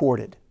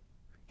recorded.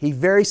 He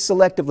very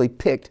selectively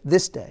picked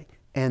this day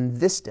and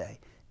this day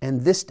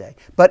and this day.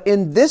 But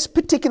in this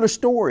particular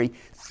story,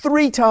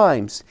 3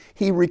 times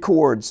he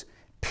records,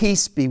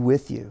 peace be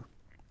with you.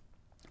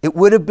 It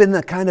would have been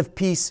the kind of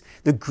peace,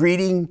 the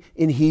greeting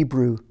in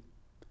Hebrew,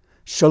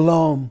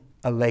 shalom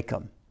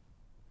aleichem.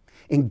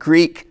 In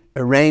Greek,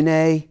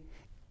 Irene,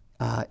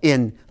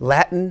 in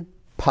Latin,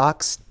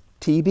 Pax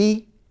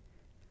Tibi.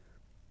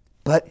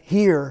 But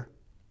here,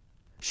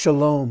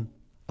 Shalom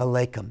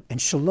Aleichem. And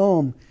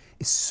shalom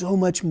is so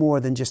much more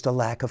than just a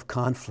lack of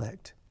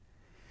conflict.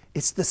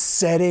 It's the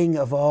setting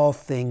of all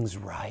things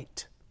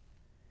right.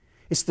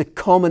 It's the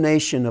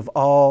culmination of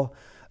all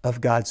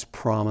of God's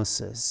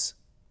promises.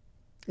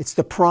 It's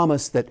the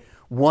promise that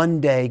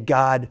one day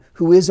God,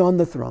 who is on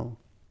the throne,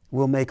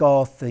 will make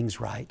all things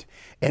right.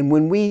 And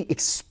when we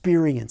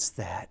experience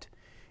that,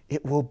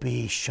 it will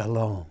be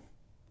shalom.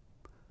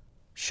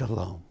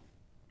 Shalom.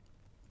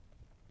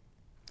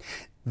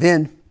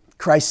 Then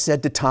Christ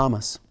said to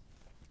Thomas,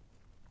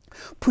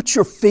 "Put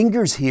your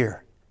fingers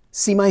here.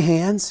 See my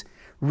hands?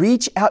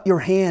 Reach out your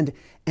hand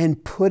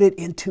and put it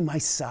into my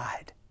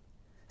side.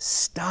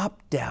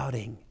 Stop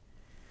doubting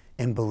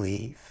and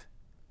believe."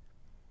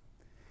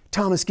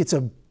 Thomas gets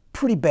a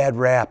pretty bad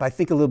rap. I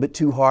think a little bit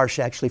too harsh,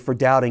 actually, for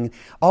doubting.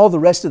 All the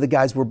rest of the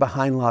guys were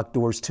behind locked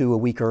doors too a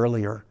week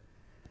earlier.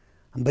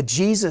 But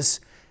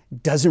Jesus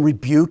doesn't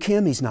rebuke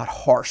him. He's not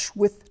harsh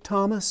with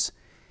Thomas.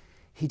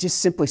 He just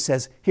simply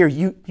says,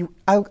 "Here,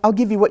 I'll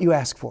give you what you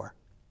ask for.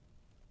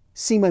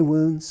 See my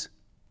wounds.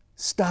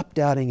 Stop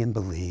doubting and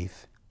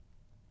believe."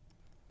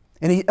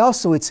 And he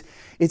also,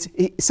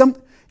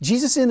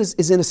 Jesus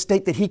is in a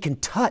state that he can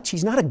touch.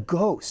 He's not a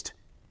ghost.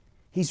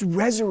 He's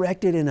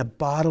resurrected in a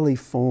bodily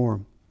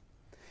form.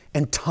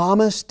 And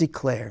Thomas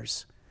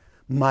declares,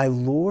 "My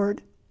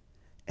Lord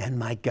and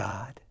my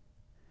God."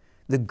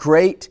 The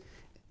great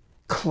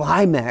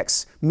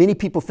climax, many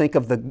people think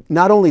of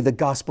not only the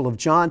Gospel of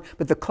John,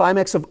 but the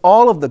climax of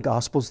all of the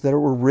Gospels that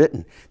were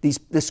written.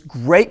 This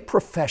great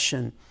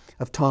profession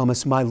of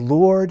Thomas, "My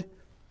Lord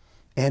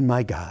and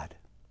my God."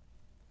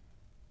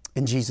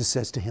 And Jesus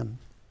says to him,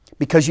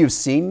 "Because you have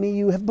seen me,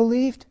 you have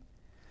believed.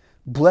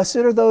 Blessed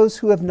are those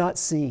who have not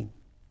seen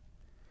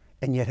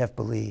and yet have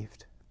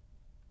believed."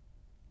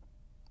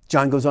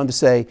 John goes on to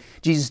say,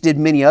 Jesus did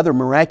many other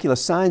miraculous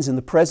signs in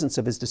the presence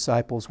of his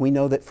disciples. We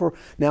know that for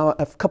now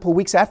a couple of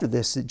weeks after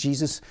this, that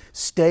Jesus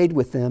stayed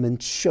with them and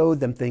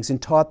showed them things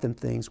and taught them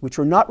things which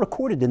are not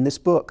recorded in this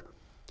book.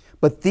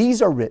 But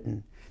these are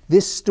written,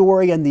 this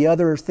story and the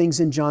other things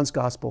in John's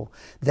gospel,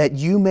 that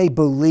you may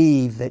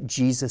believe that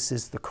Jesus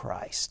is the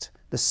Christ,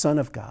 the Son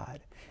of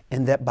God,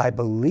 and that by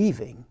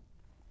believing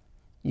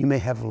you may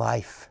have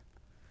life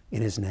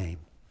in his name.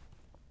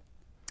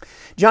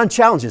 John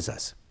challenges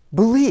us,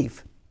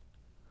 believe.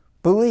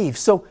 Believe.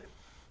 So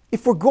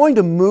if we're going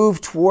to move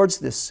towards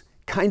this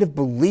kind of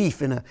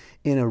belief in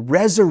a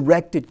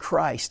resurrected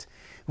Christ,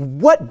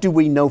 what do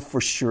we know for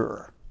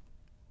sure?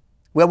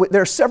 Well,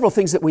 there are several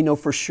things that we know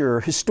for sure.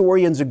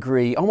 Historians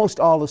agree, almost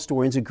all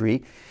historians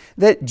agree,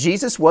 that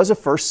Jesus was a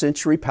first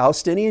century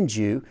Palestinian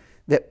Jew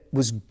that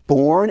was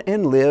born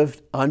and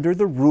lived under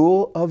the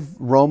rule of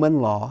Roman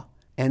law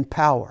and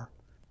power.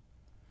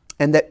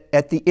 And that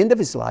at the end of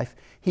his life,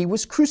 he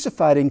was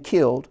crucified and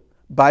killed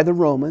by the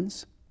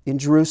Romans in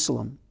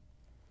Jerusalem,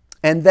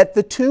 and that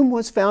the tomb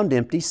was found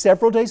empty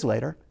several days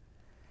later,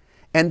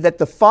 and that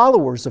the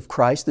followers of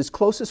Christ, his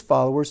closest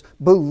followers,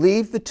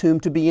 believed the tomb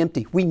to be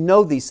empty. We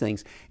know these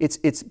things.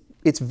 It's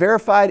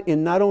verified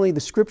in not only the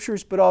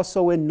scriptures, but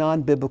also in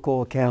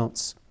non-biblical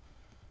accounts.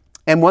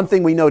 And one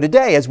thing we know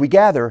today as we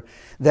gather,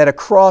 that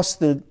across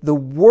the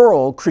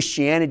world,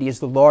 Christianity is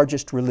the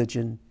largest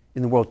religion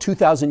in the world.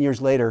 2,000 years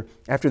later,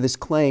 after this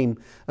claim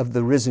of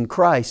the risen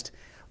Christ,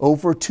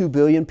 over 2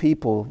 billion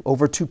people,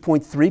 over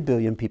 2.3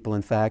 billion people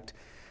in fact,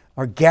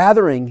 are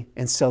gathering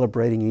and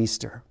celebrating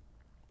Easter.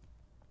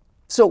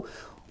 So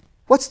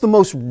what's the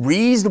most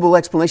reasonable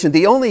explanation?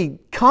 The only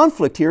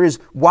conflict here is,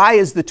 why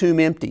is the tomb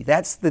empty?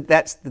 That's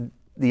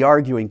the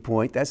arguing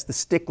point. That's the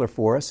stickler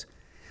for us.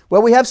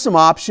 Well, we have some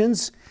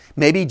options.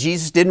 Maybe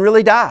Jesus didn't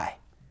really die.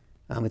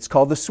 It's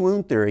called the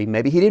swoon theory.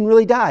 Maybe he didn't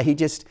really die. He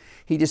just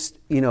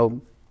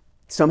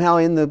somehow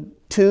in the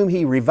tomb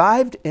he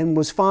revived and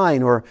was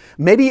fine. Or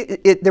maybe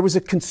there was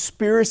a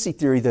conspiracy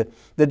theory that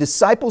the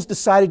disciples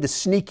decided to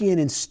sneak in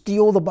and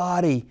steal the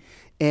body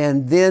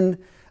and then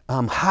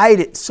hide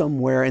it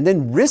somewhere and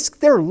then risk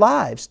their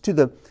lives to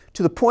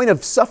the point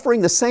of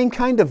suffering the same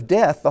kind of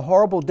death, the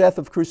horrible death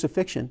of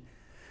crucifixion.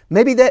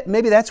 Maybe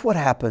that's what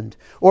happened.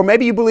 Or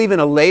maybe you believe in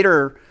a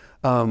later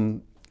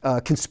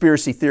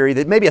conspiracy theory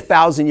that maybe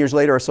 1,000 years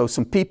later or so,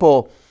 some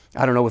people,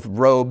 I don't know, with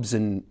robes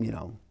and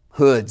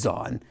hoods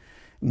on,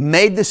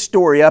 made this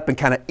story up and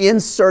kind of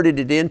inserted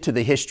it into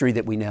the history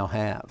that we now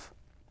have.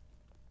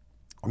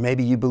 Or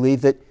maybe you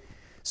believe that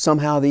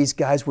somehow these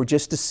guys were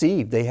just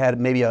deceived. They had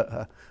maybe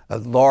a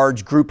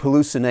large group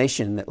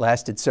hallucination that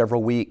lasted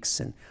several weeks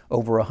and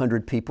over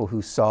 100 people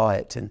who saw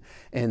it.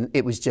 And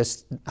it was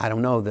just, I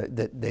don't know,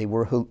 that they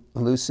were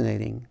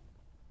hallucinating.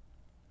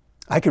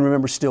 I can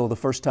remember still the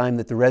first time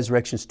that the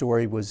resurrection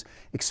story was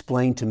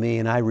explained to me,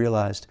 and I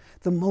realized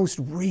the most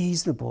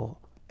reasonable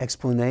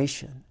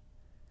explanation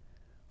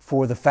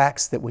for the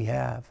facts that we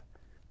have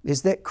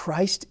is that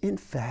Christ, in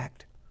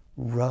fact,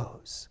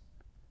 rose.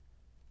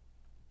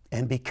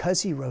 And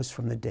because he rose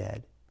from the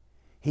dead,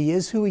 he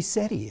is who he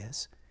said he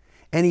is.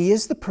 And He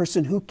is the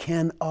person who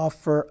can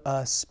offer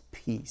us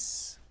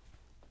peace.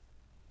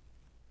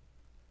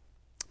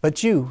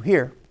 But you,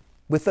 here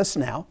with us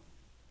now,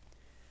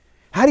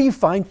 how do you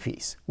find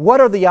peace? What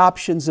are the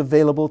options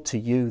available to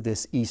you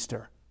this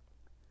Easter?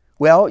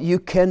 Well, you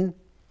can,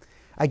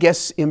 I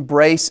guess,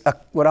 embrace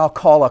what I'll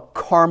call a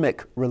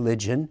karmic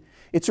religion.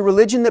 It's a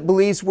religion that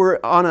believes we're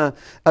on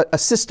a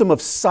system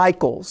of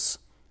cycles,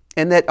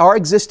 and that our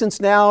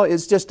existence now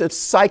is just a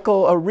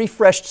cycle, a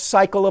refreshed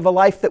cycle of a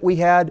life that we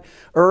had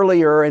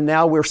earlier, and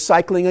now we're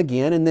cycling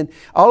again. And then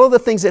all of the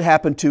things that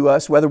happen to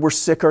us, whether we're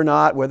sick or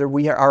not, whether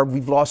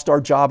we've lost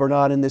our job or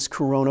not in this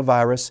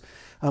coronavirus,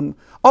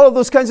 all of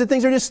those kinds of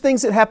things are just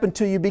things that happen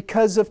to you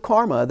because of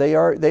karma. They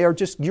are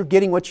just, you're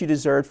getting what you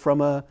deserved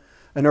from an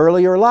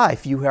earlier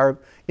life. You have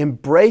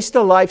embraced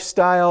a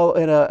lifestyle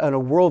and a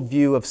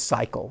worldview of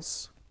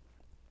cycles.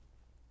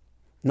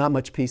 Not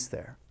much peace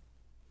there.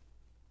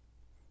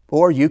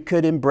 Or you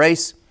could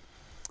embrace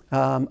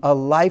a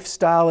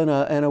lifestyle and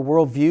a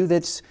worldview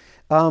that's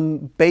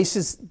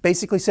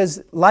basically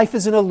says life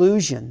is an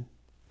illusion.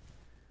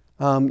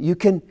 You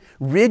can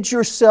rid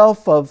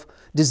yourself of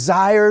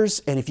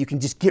desires, and if you can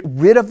just get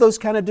rid of those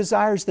kind of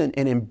desires and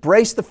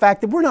embrace the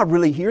fact that we're not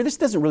really here, this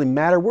doesn't really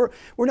matter, we're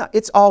not,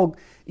 it's all,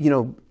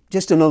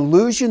 just an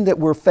illusion that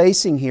we're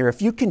facing here.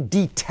 If you can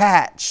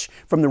detach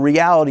from the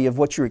reality of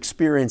what you're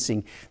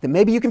experiencing, then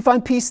maybe you can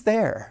find peace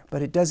there,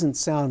 but it doesn't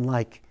sound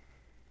like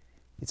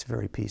it's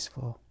very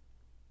peaceful.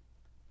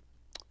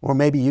 Or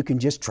maybe you can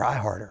just try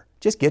harder,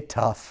 just get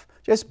tough,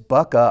 just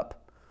buck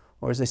up,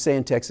 or as they say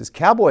in Texas,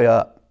 cowboy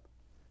up.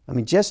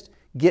 Just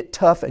get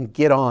tough and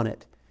get on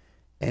it,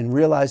 and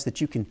realize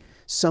that you can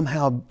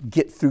somehow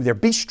get through there.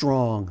 Be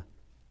strong.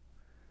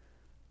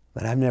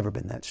 But I've never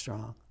been that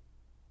strong.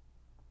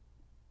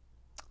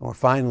 Or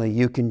finally,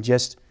 you can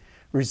just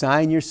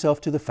resign yourself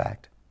to the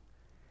fact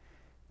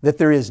that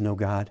there is no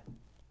God,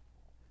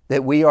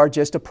 that we are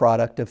just a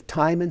product of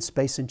time and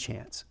space and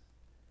chance.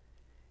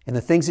 And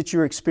the things that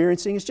you're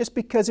experiencing is just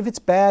because if it's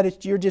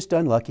bad, you're just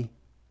unlucky.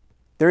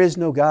 There is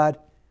no God.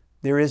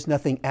 There is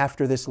nothing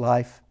after this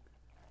life.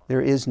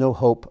 There is no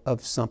hope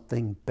of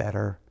something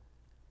better.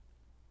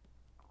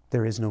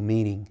 There is no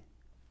meaning.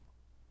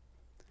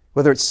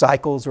 Whether it's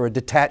cycles or a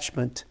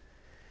detachment,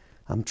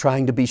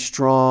 trying to be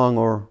strong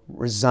or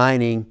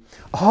resigning,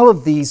 all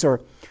of these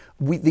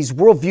these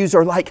worldviews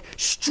are like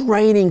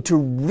straining to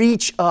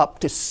reach up,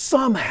 to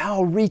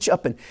somehow reach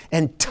up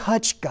and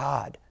touch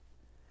God.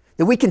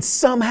 That we can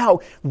somehow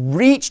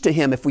reach to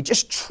Him if we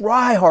just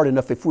try hard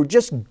enough, if we're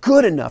just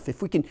good enough,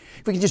 if we can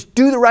just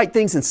do the right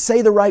things and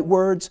say the right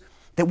words,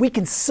 that we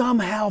can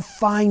somehow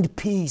find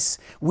peace.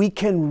 We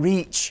can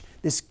reach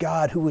this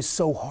God who is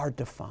so hard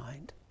to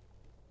find.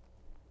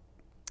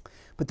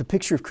 But the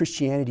picture of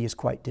Christianity is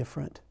quite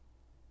different.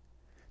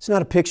 It's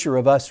not a picture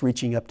of us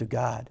reaching up to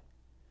God.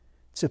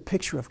 It's a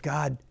picture of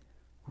God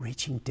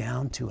reaching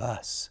down to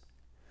us,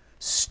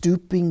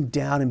 stooping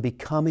down and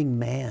becoming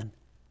man,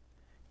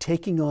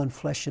 taking on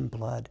flesh and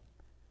blood,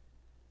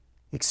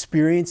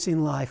 experiencing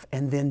life,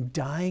 and then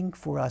dying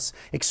for us,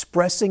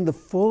 expressing the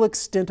full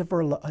extent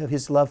of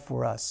His love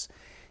for us,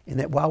 and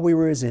that while we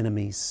were His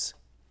enemies,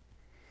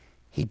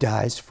 He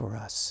dies for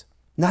us.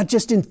 Not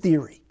just in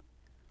theory,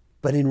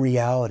 but in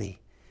reality.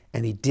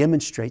 And He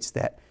demonstrates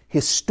that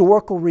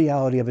historical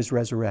reality of His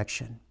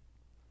resurrection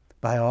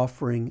by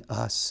offering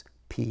us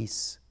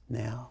peace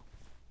now.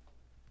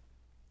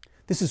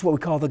 This is what we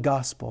call the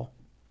gospel.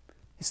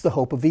 It's the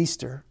hope of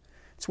Easter.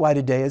 It's why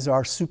today is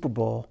our Super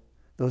Bowl,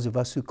 those of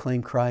us who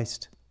claim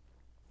Christ.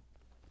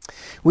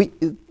 We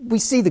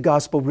see the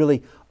gospel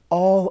really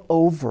all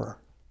over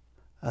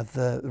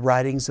the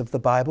writings of the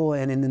Bible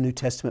and in the New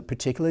Testament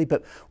particularly,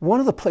 but one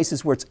of the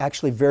places where it's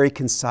actually very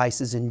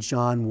concise is in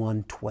John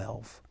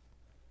 1:12.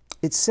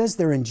 It says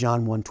there in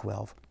John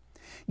 1:12,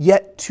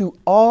 "Yet to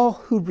all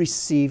who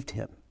received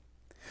Him,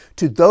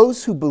 to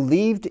those who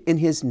believed in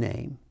His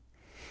name,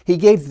 He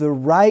gave the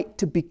right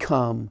to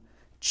become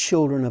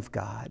children of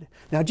God."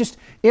 Now just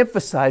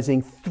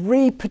emphasizing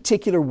three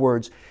particular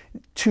words: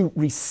 to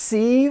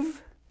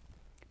receive,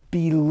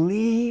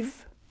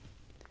 believe,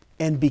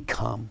 and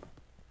become.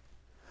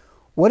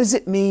 What does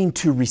it mean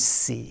to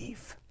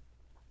receive?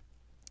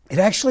 It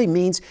actually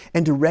means,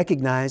 and to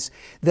recognize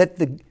that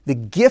the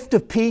gift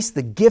of peace,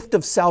 the gift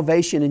of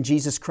salvation in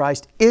Jesus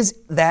Christ is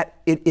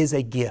that it is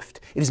a gift.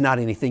 It is not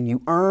anything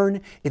you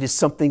earn. It is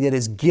something that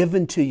is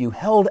given to you,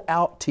 held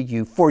out to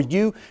you, for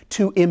you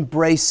to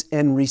embrace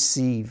and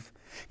receive.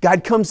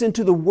 God comes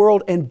into the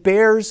world and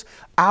bears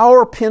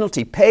our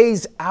penalty,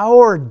 pays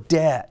our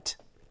debt,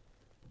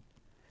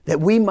 that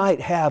we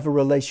might have a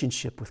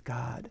relationship with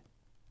God.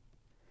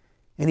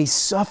 And He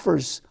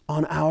suffers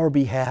on our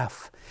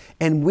behalf.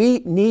 And we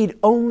need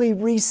only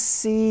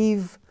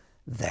receive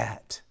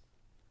that.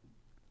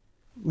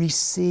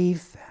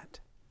 Receive that.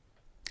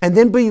 And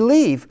then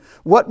believe.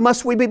 What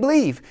must we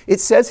believe? It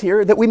says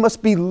here that we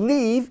must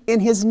believe in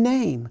His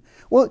name.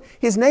 Well,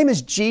 His name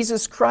is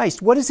Jesus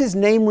Christ. What does His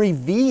name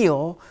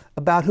reveal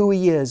about who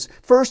He is?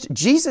 First,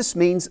 Jesus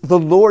means the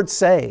Lord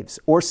saves,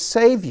 or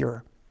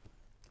Savior.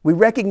 We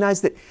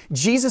recognize that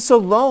Jesus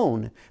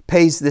alone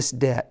pays this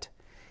debt.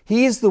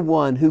 He is the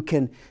one who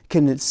can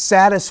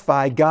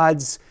satisfy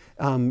God's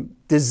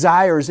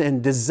desires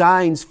and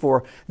designs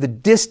for the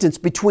distance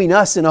between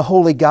us and a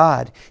holy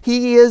God.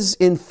 He is,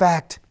 in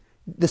fact,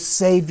 the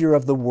Savior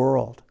of the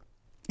world.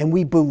 And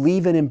we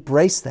believe and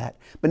embrace that.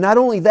 But not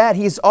only that,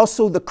 He is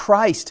also the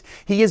Christ.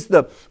 He is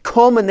the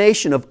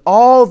culmination of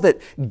all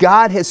that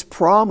God has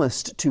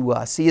promised to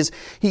us. He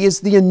is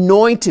the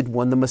anointed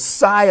one, the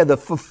Messiah, the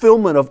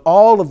fulfillment of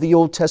all of the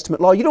Old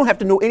Testament law. You don't have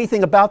to know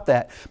anything about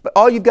that. But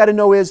all you've got to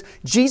know is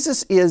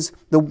Jesus is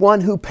the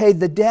one who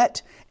paid the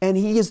debt, and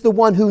He is the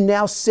one who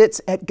now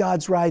sits at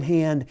God's right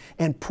hand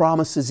and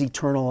promises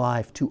eternal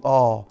life to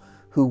all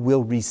who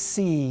will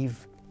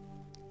receive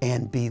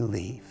and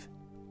believe.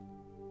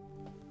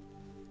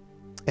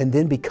 And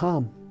then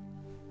become.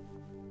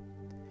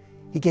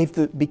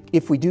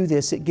 If we do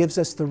this, it gives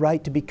us the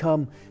right to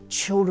become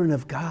children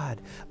of God,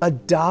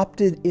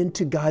 adopted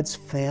into God's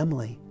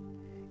family,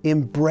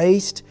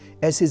 embraced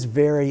as His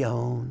very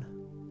own.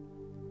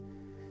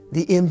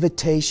 The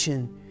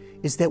invitation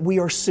is that we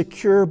are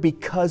secure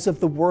because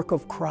of the work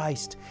of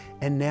Christ,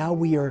 and now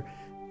we are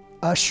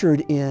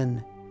ushered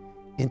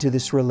into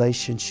this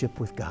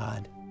relationship with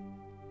God.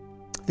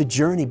 The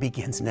journey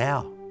begins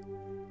now.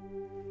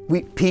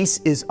 Peace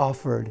is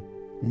offered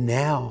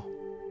now.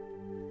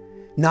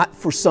 Not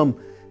for some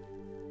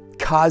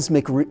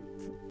cosmic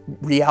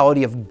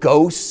reality of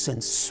ghosts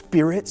and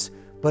spirits,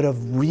 but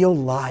of real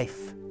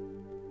life,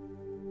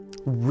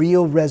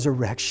 real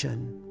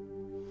resurrection,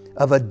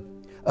 of a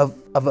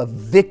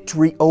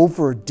victory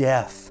over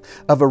death,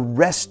 of a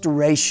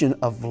restoration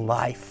of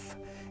life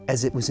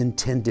as it was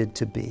intended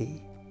to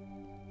be.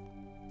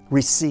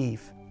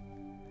 Receive,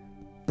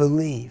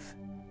 believe,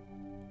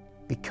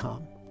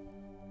 become,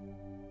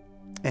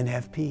 and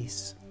have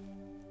peace.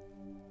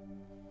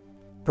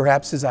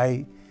 Perhaps as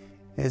I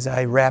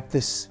wrap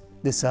this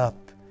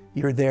up,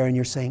 you're there and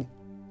you're saying,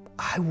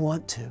 I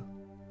want to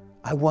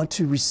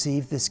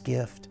receive this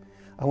gift.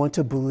 I want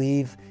to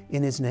believe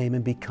in His name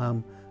and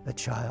become a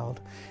child.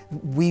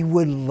 We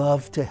would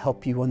love to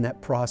help you on that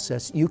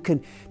process. You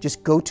can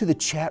just go to the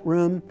chat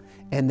room,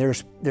 and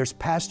there's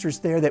pastors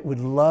there that would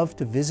love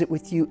to visit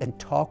with you and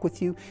talk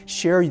with you,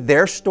 share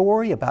their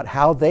story about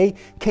how they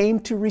came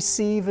to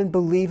receive and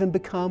believe and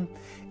become,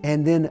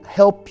 and then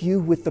help you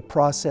with the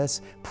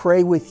process,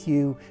 pray with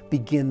you,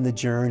 begin the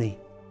journey.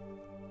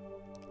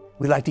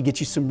 We'd like to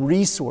get you some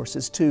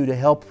resources too to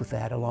help with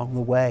that along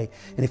the way.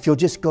 And if you'll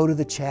just go to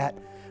the chat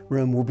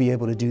room, we'll be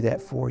able to do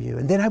that for you.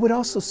 And then I would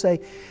also say,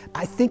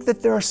 I think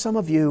that there are some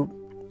of you,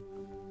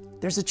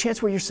 there's a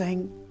chance where you're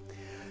saying,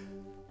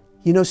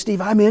 you know, Steve,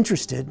 I'm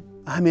interested,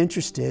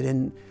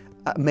 and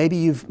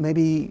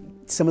maybe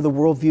some of the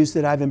worldviews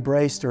that I've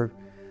embraced are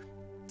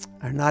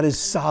not as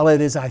solid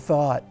as I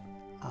thought.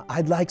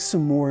 I'd like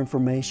some more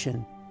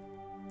information.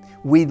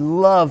 We'd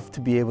love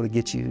to be able to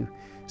get you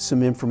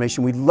some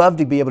information. We'd love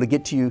to be able to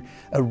get to you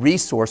a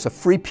resource, a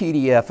free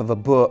PDF of a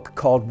book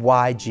called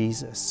Why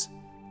Jesus.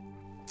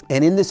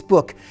 And in this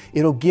book,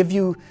 it'll give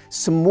you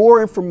some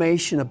more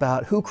information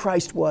about who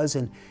Christ was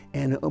and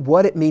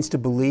what it means to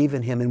believe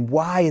in Him and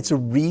why it's a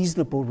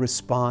reasonable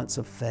response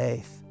of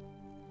faith.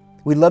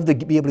 We'd love to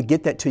be able to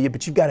get that to you,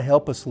 but you've got to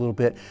help us a little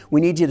bit. We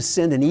need you to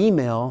send an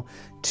email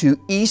to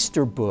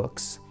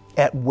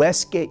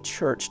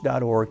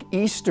easterbooks@westgatechurch.org,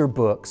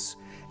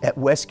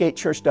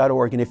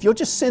 easterbooks@westgatechurch.org. And if you'll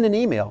just send an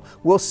email,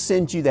 we'll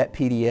send you that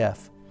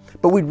PDF.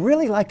 But we'd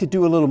really like to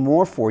do a little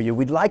more for you.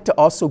 We'd like to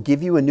also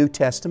give you a New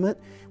Testament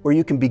where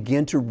you can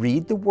begin to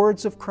read the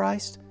words of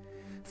Christ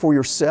for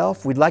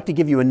yourself. We'd like to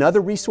give you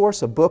another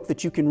resource, a book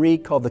that you can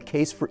read called The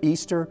Case for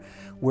Easter,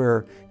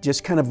 where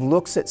just kind of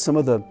looks at some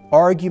of the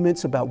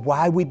arguments about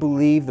why we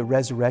believe the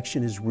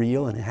resurrection is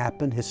real and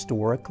happened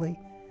historically.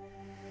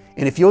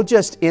 And if you'll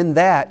just, in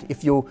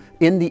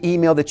the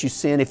email that you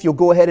send, if you'll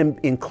go ahead and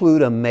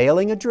include a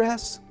mailing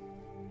address,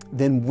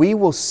 then we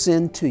will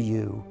send to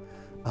you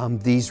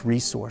these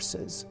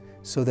resources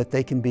so that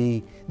they can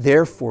be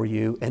there for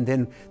you. And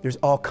then there's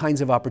all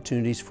kinds of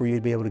opportunities for you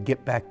to be able to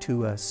get back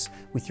to us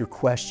with your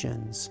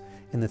questions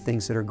and the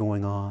things that are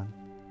going on.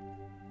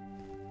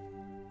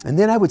 And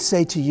then I would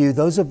say to you,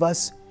 those of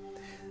us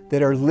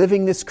that are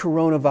living this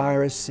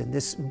coronavirus in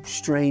this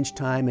strange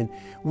time, and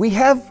we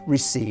have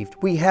received,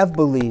 we have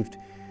believed,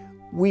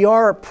 we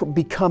are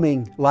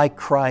becoming like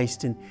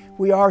Christ, and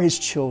we are His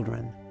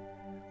children.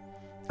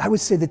 I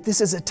would say that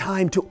this is a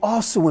time to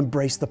also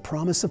embrace the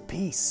promise of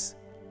peace,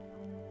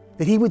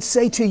 that He would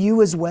say to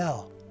you as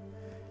well.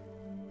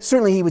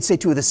 Certainly He would say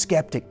to the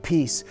skeptic,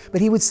 peace,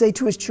 but He would say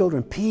to His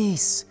children,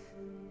 peace,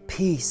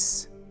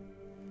 peace,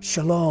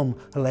 shalom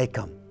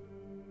aleichem,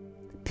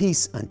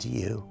 peace unto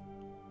you.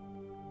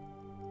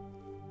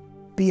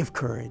 Be of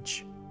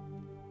courage.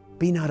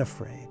 Be not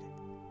afraid.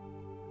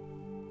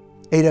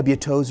 A.W.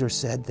 Tozer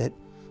said that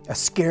a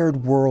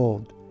scared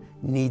world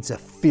needs a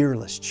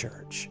fearless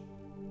church.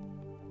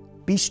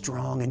 Be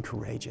strong and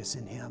courageous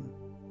in Him.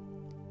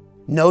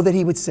 Know that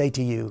He would say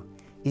to you,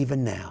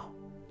 even now,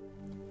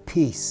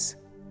 peace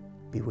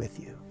be with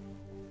you.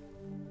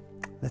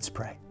 Let's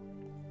pray.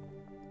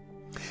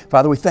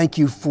 Father, we thank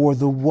you for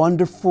the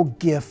wonderful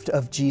gift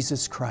of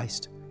Jesus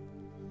Christ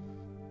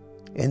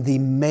and the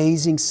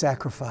amazing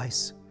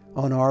sacrifice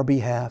on our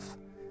behalf,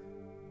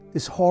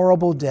 this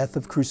horrible death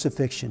of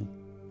crucifixion.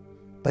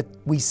 But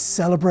we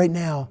celebrate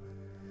now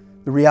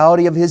the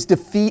reality of His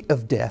defeat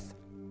of death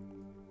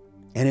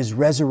and His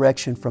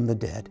resurrection from the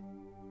dead.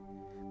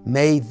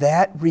 May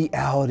that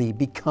reality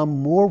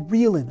become more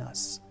real in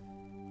us,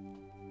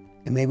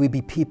 and may we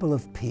be people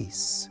of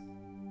peace.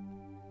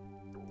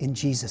 In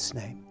Jesus'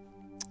 name,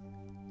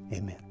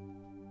 amen.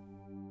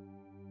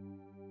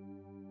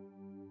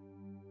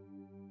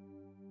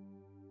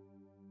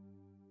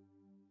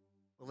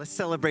 Well, let's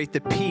celebrate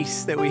the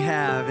peace that we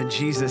have in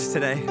Jesus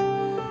today.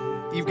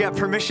 You've got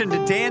permission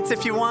to dance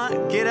if you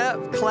want. Get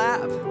up,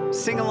 clap,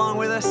 sing along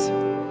with us.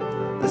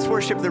 Let's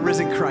worship the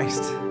risen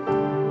Christ.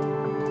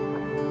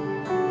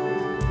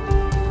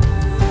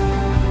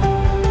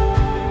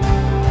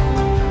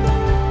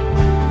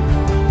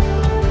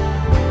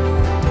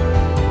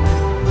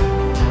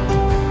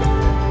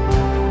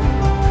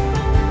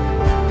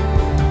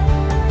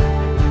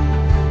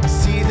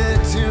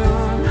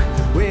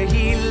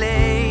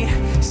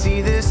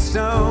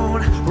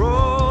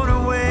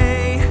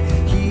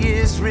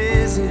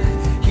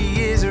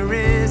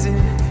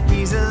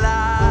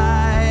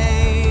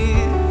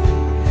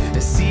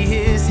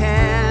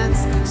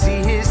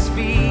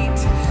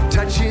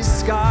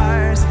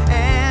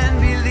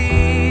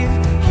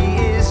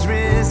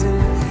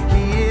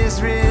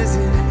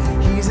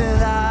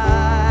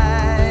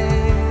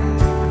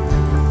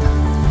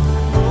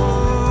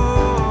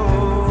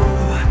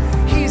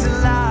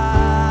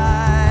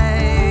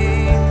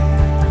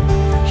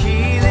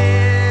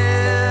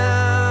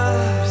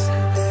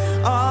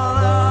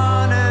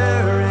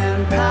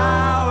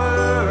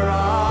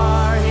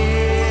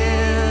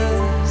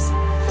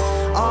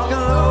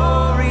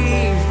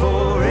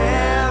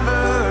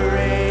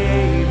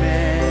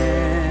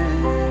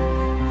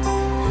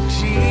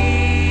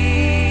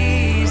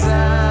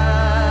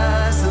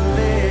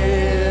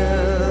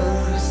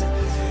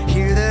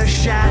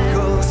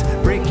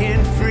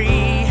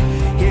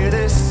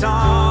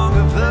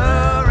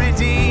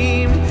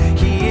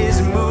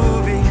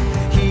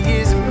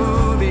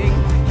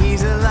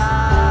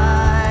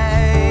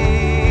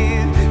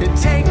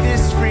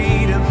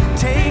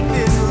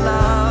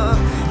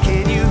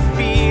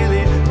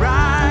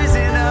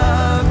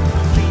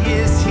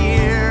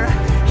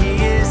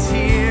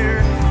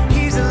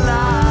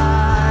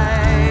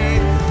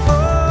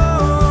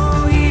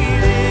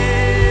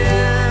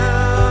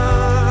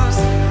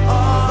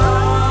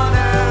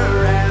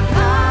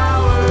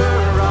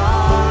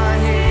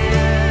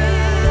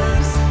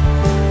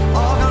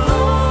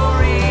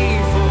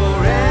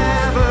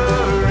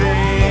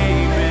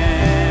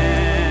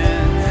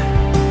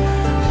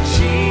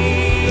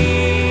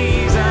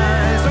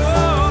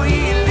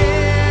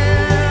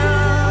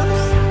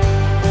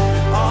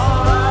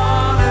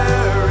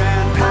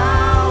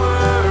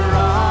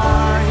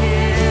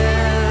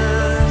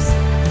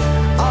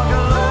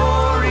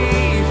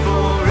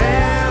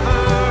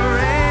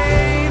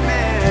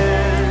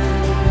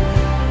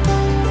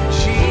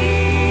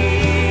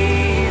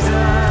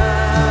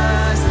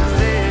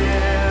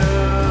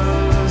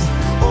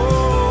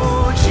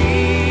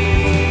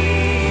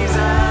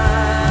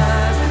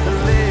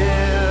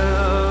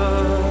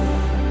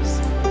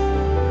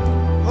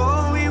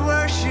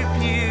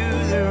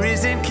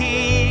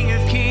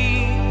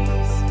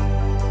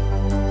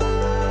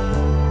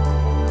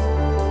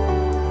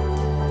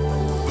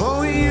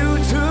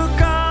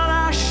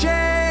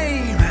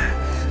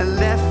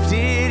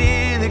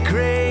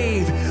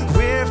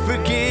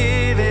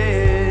 Forgiven.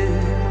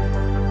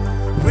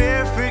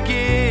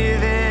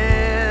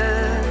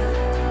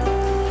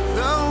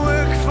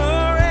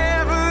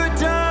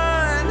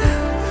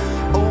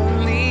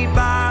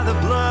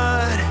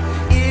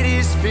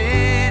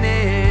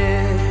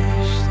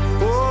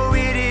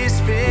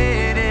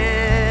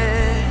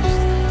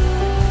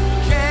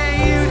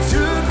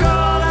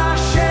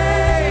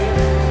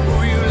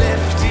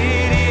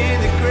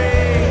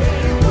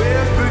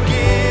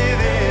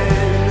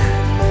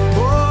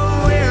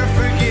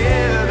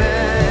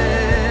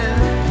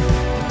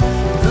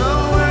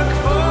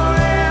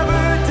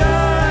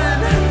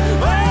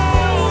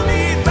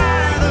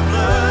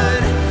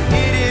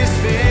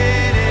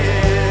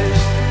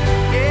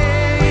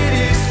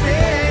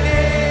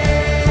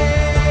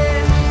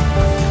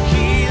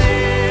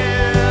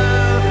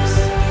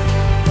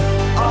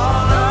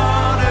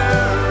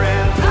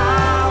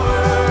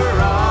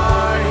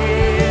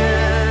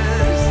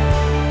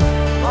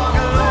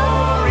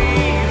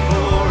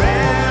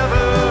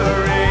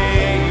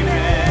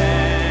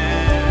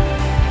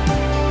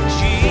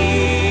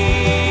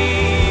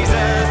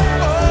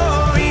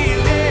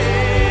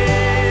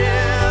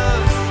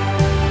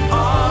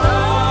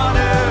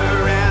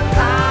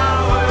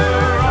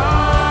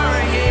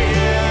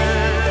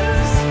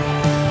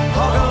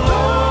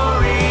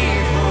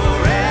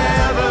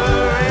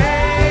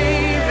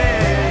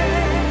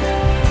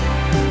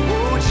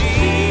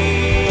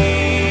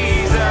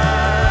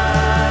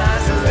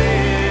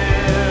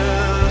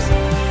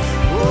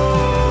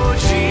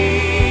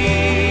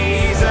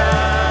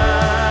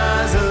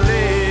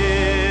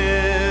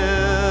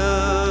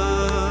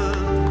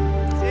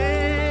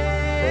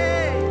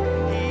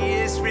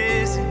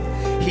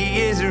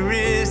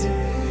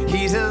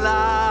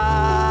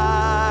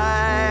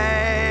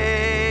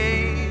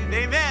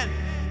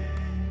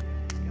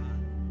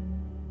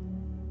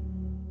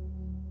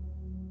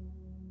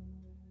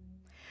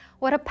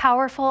 What a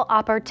powerful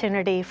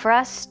opportunity for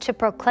us to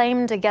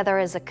proclaim together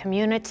as a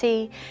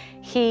community,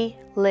 He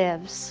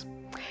lives.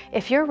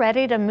 If you're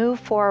ready to move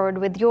forward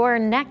with your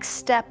next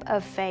step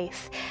of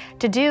faith,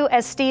 to do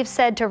as Steve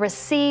said, to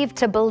receive,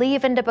 to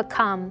believe, and to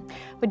become,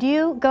 would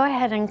you go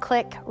ahead and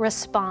click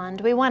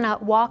respond? We want to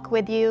walk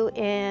with you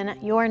in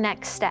your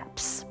next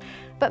steps.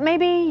 But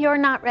maybe you're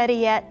not ready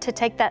yet to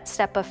take that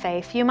step of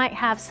faith. You might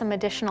have some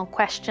additional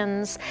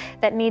questions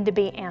that need to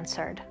be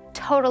answered.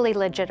 Totally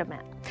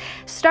legitimate.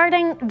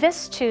 Starting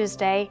this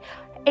Tuesday,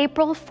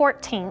 April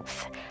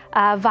 14th,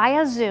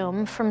 via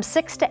Zoom from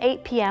 6 to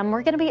 8 p.m.,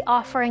 we're going to be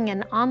offering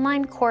an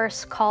online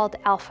course called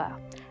Alpha.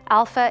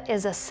 Alpha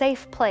is a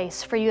safe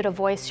place for you to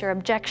voice your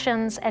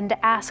objections and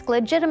to ask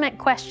legitimate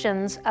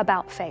questions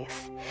about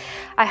faith.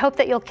 I hope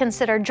that you'll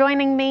consider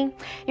joining me.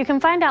 You can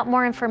find out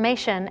more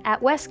information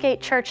at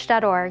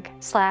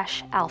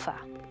westgatechurch.org/alpha.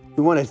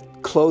 We want to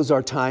close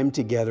our time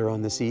together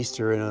on this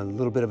Easter in a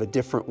little bit of a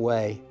different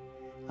way.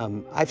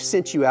 I've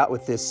sent you out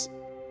with this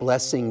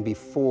blessing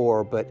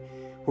before, but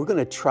we're going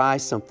to try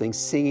something,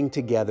 singing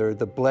together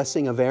the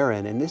blessing of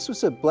Aaron. And this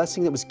was a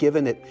blessing that was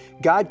given that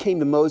God came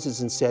to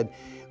Moses and said,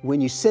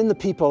 when you send the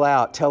people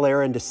out, tell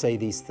Aaron to say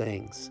these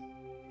things.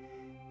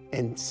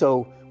 And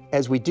so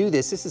as we do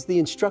this, this is the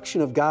instruction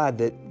of God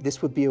that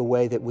this would be a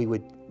way that we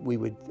would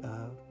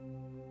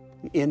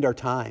end our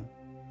time.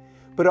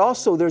 But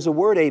also there's a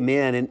word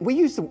amen, and we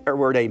use the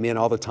word amen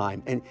all the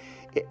time. And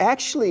it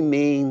actually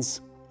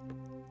means,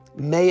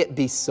 may it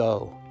be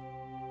so,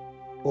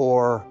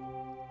 or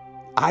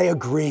I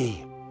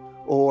agree,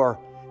 or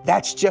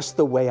that's just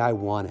the way I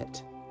want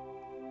it.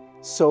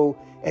 So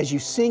as you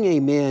sing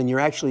amen, you're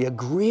actually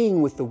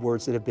agreeing with the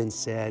words that have been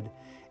said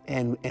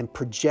and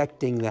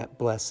projecting that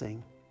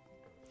blessing.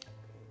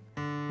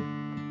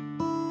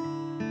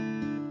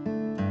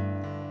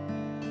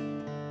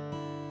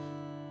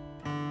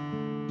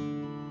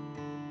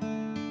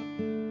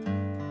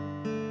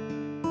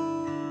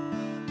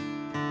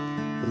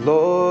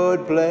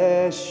 Lord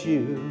bless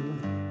you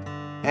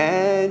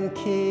and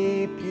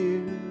keep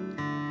you.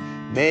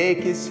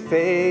 Make His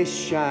face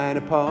shine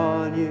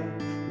upon you.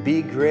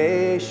 Be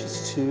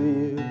gracious to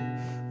you.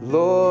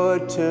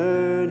 Lord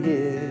turn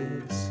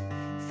His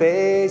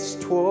face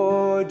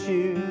toward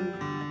you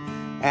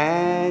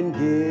and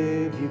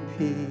give you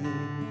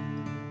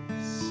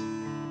peace.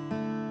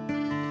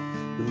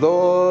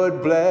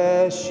 Lord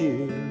bless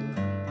you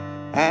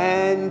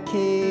and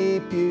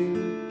keep you.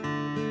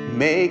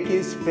 Make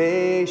His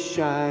face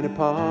shine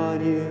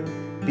upon you.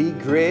 Be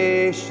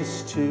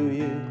gracious to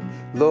you.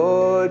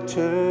 Lord,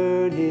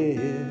 turn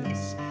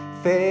His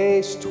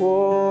face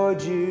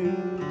toward you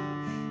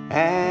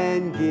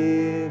and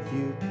give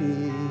you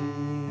peace.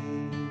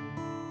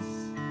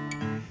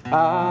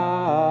 Amen.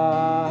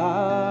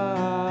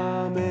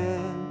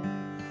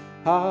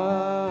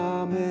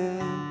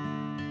 Amen.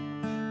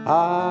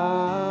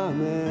 Amen.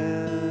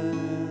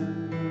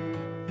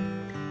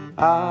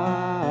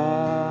 Amen.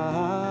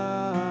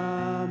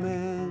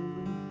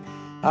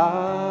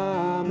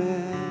 Amen.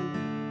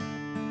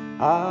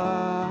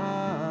 Amen.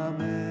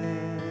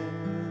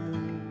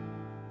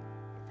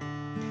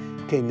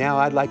 Okay, now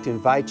I'd like to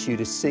invite you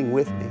to sing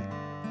with me.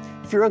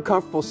 If you're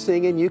uncomfortable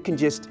singing, you can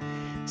just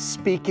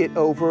speak it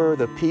over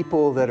the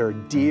people that are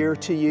dear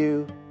to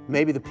you,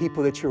 maybe the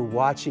people that you're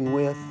watching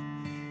with,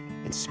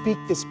 and speak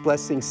this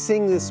blessing,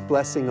 sing this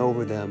blessing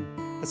over them.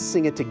 Let's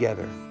sing it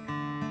together.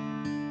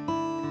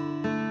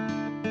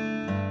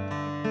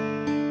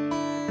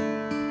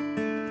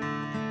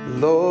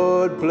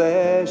 Lord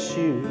bless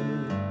you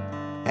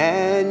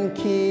and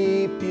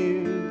keep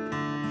you.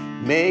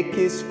 Make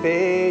His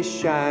face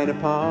shine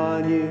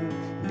upon you.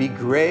 Be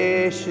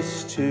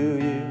gracious to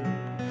you.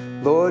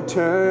 Lord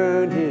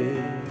turn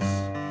His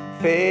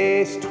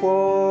face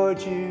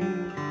toward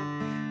you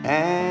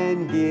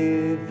and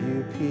give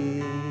you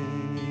peace.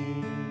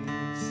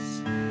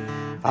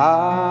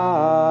 Amen.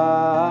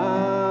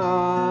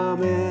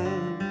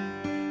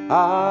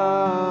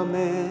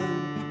 Amen.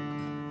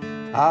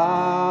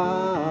 Amen.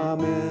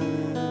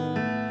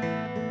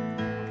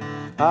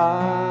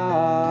 Amen.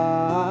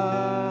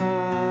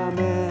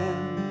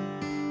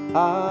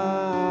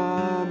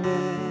 Amen.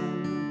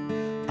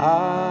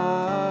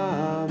 Amen.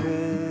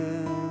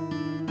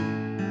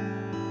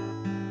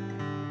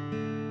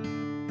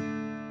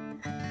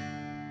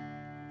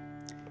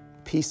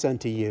 Peace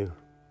unto you.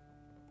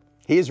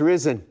 He is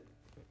risen.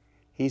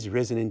 He's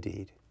risen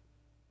indeed.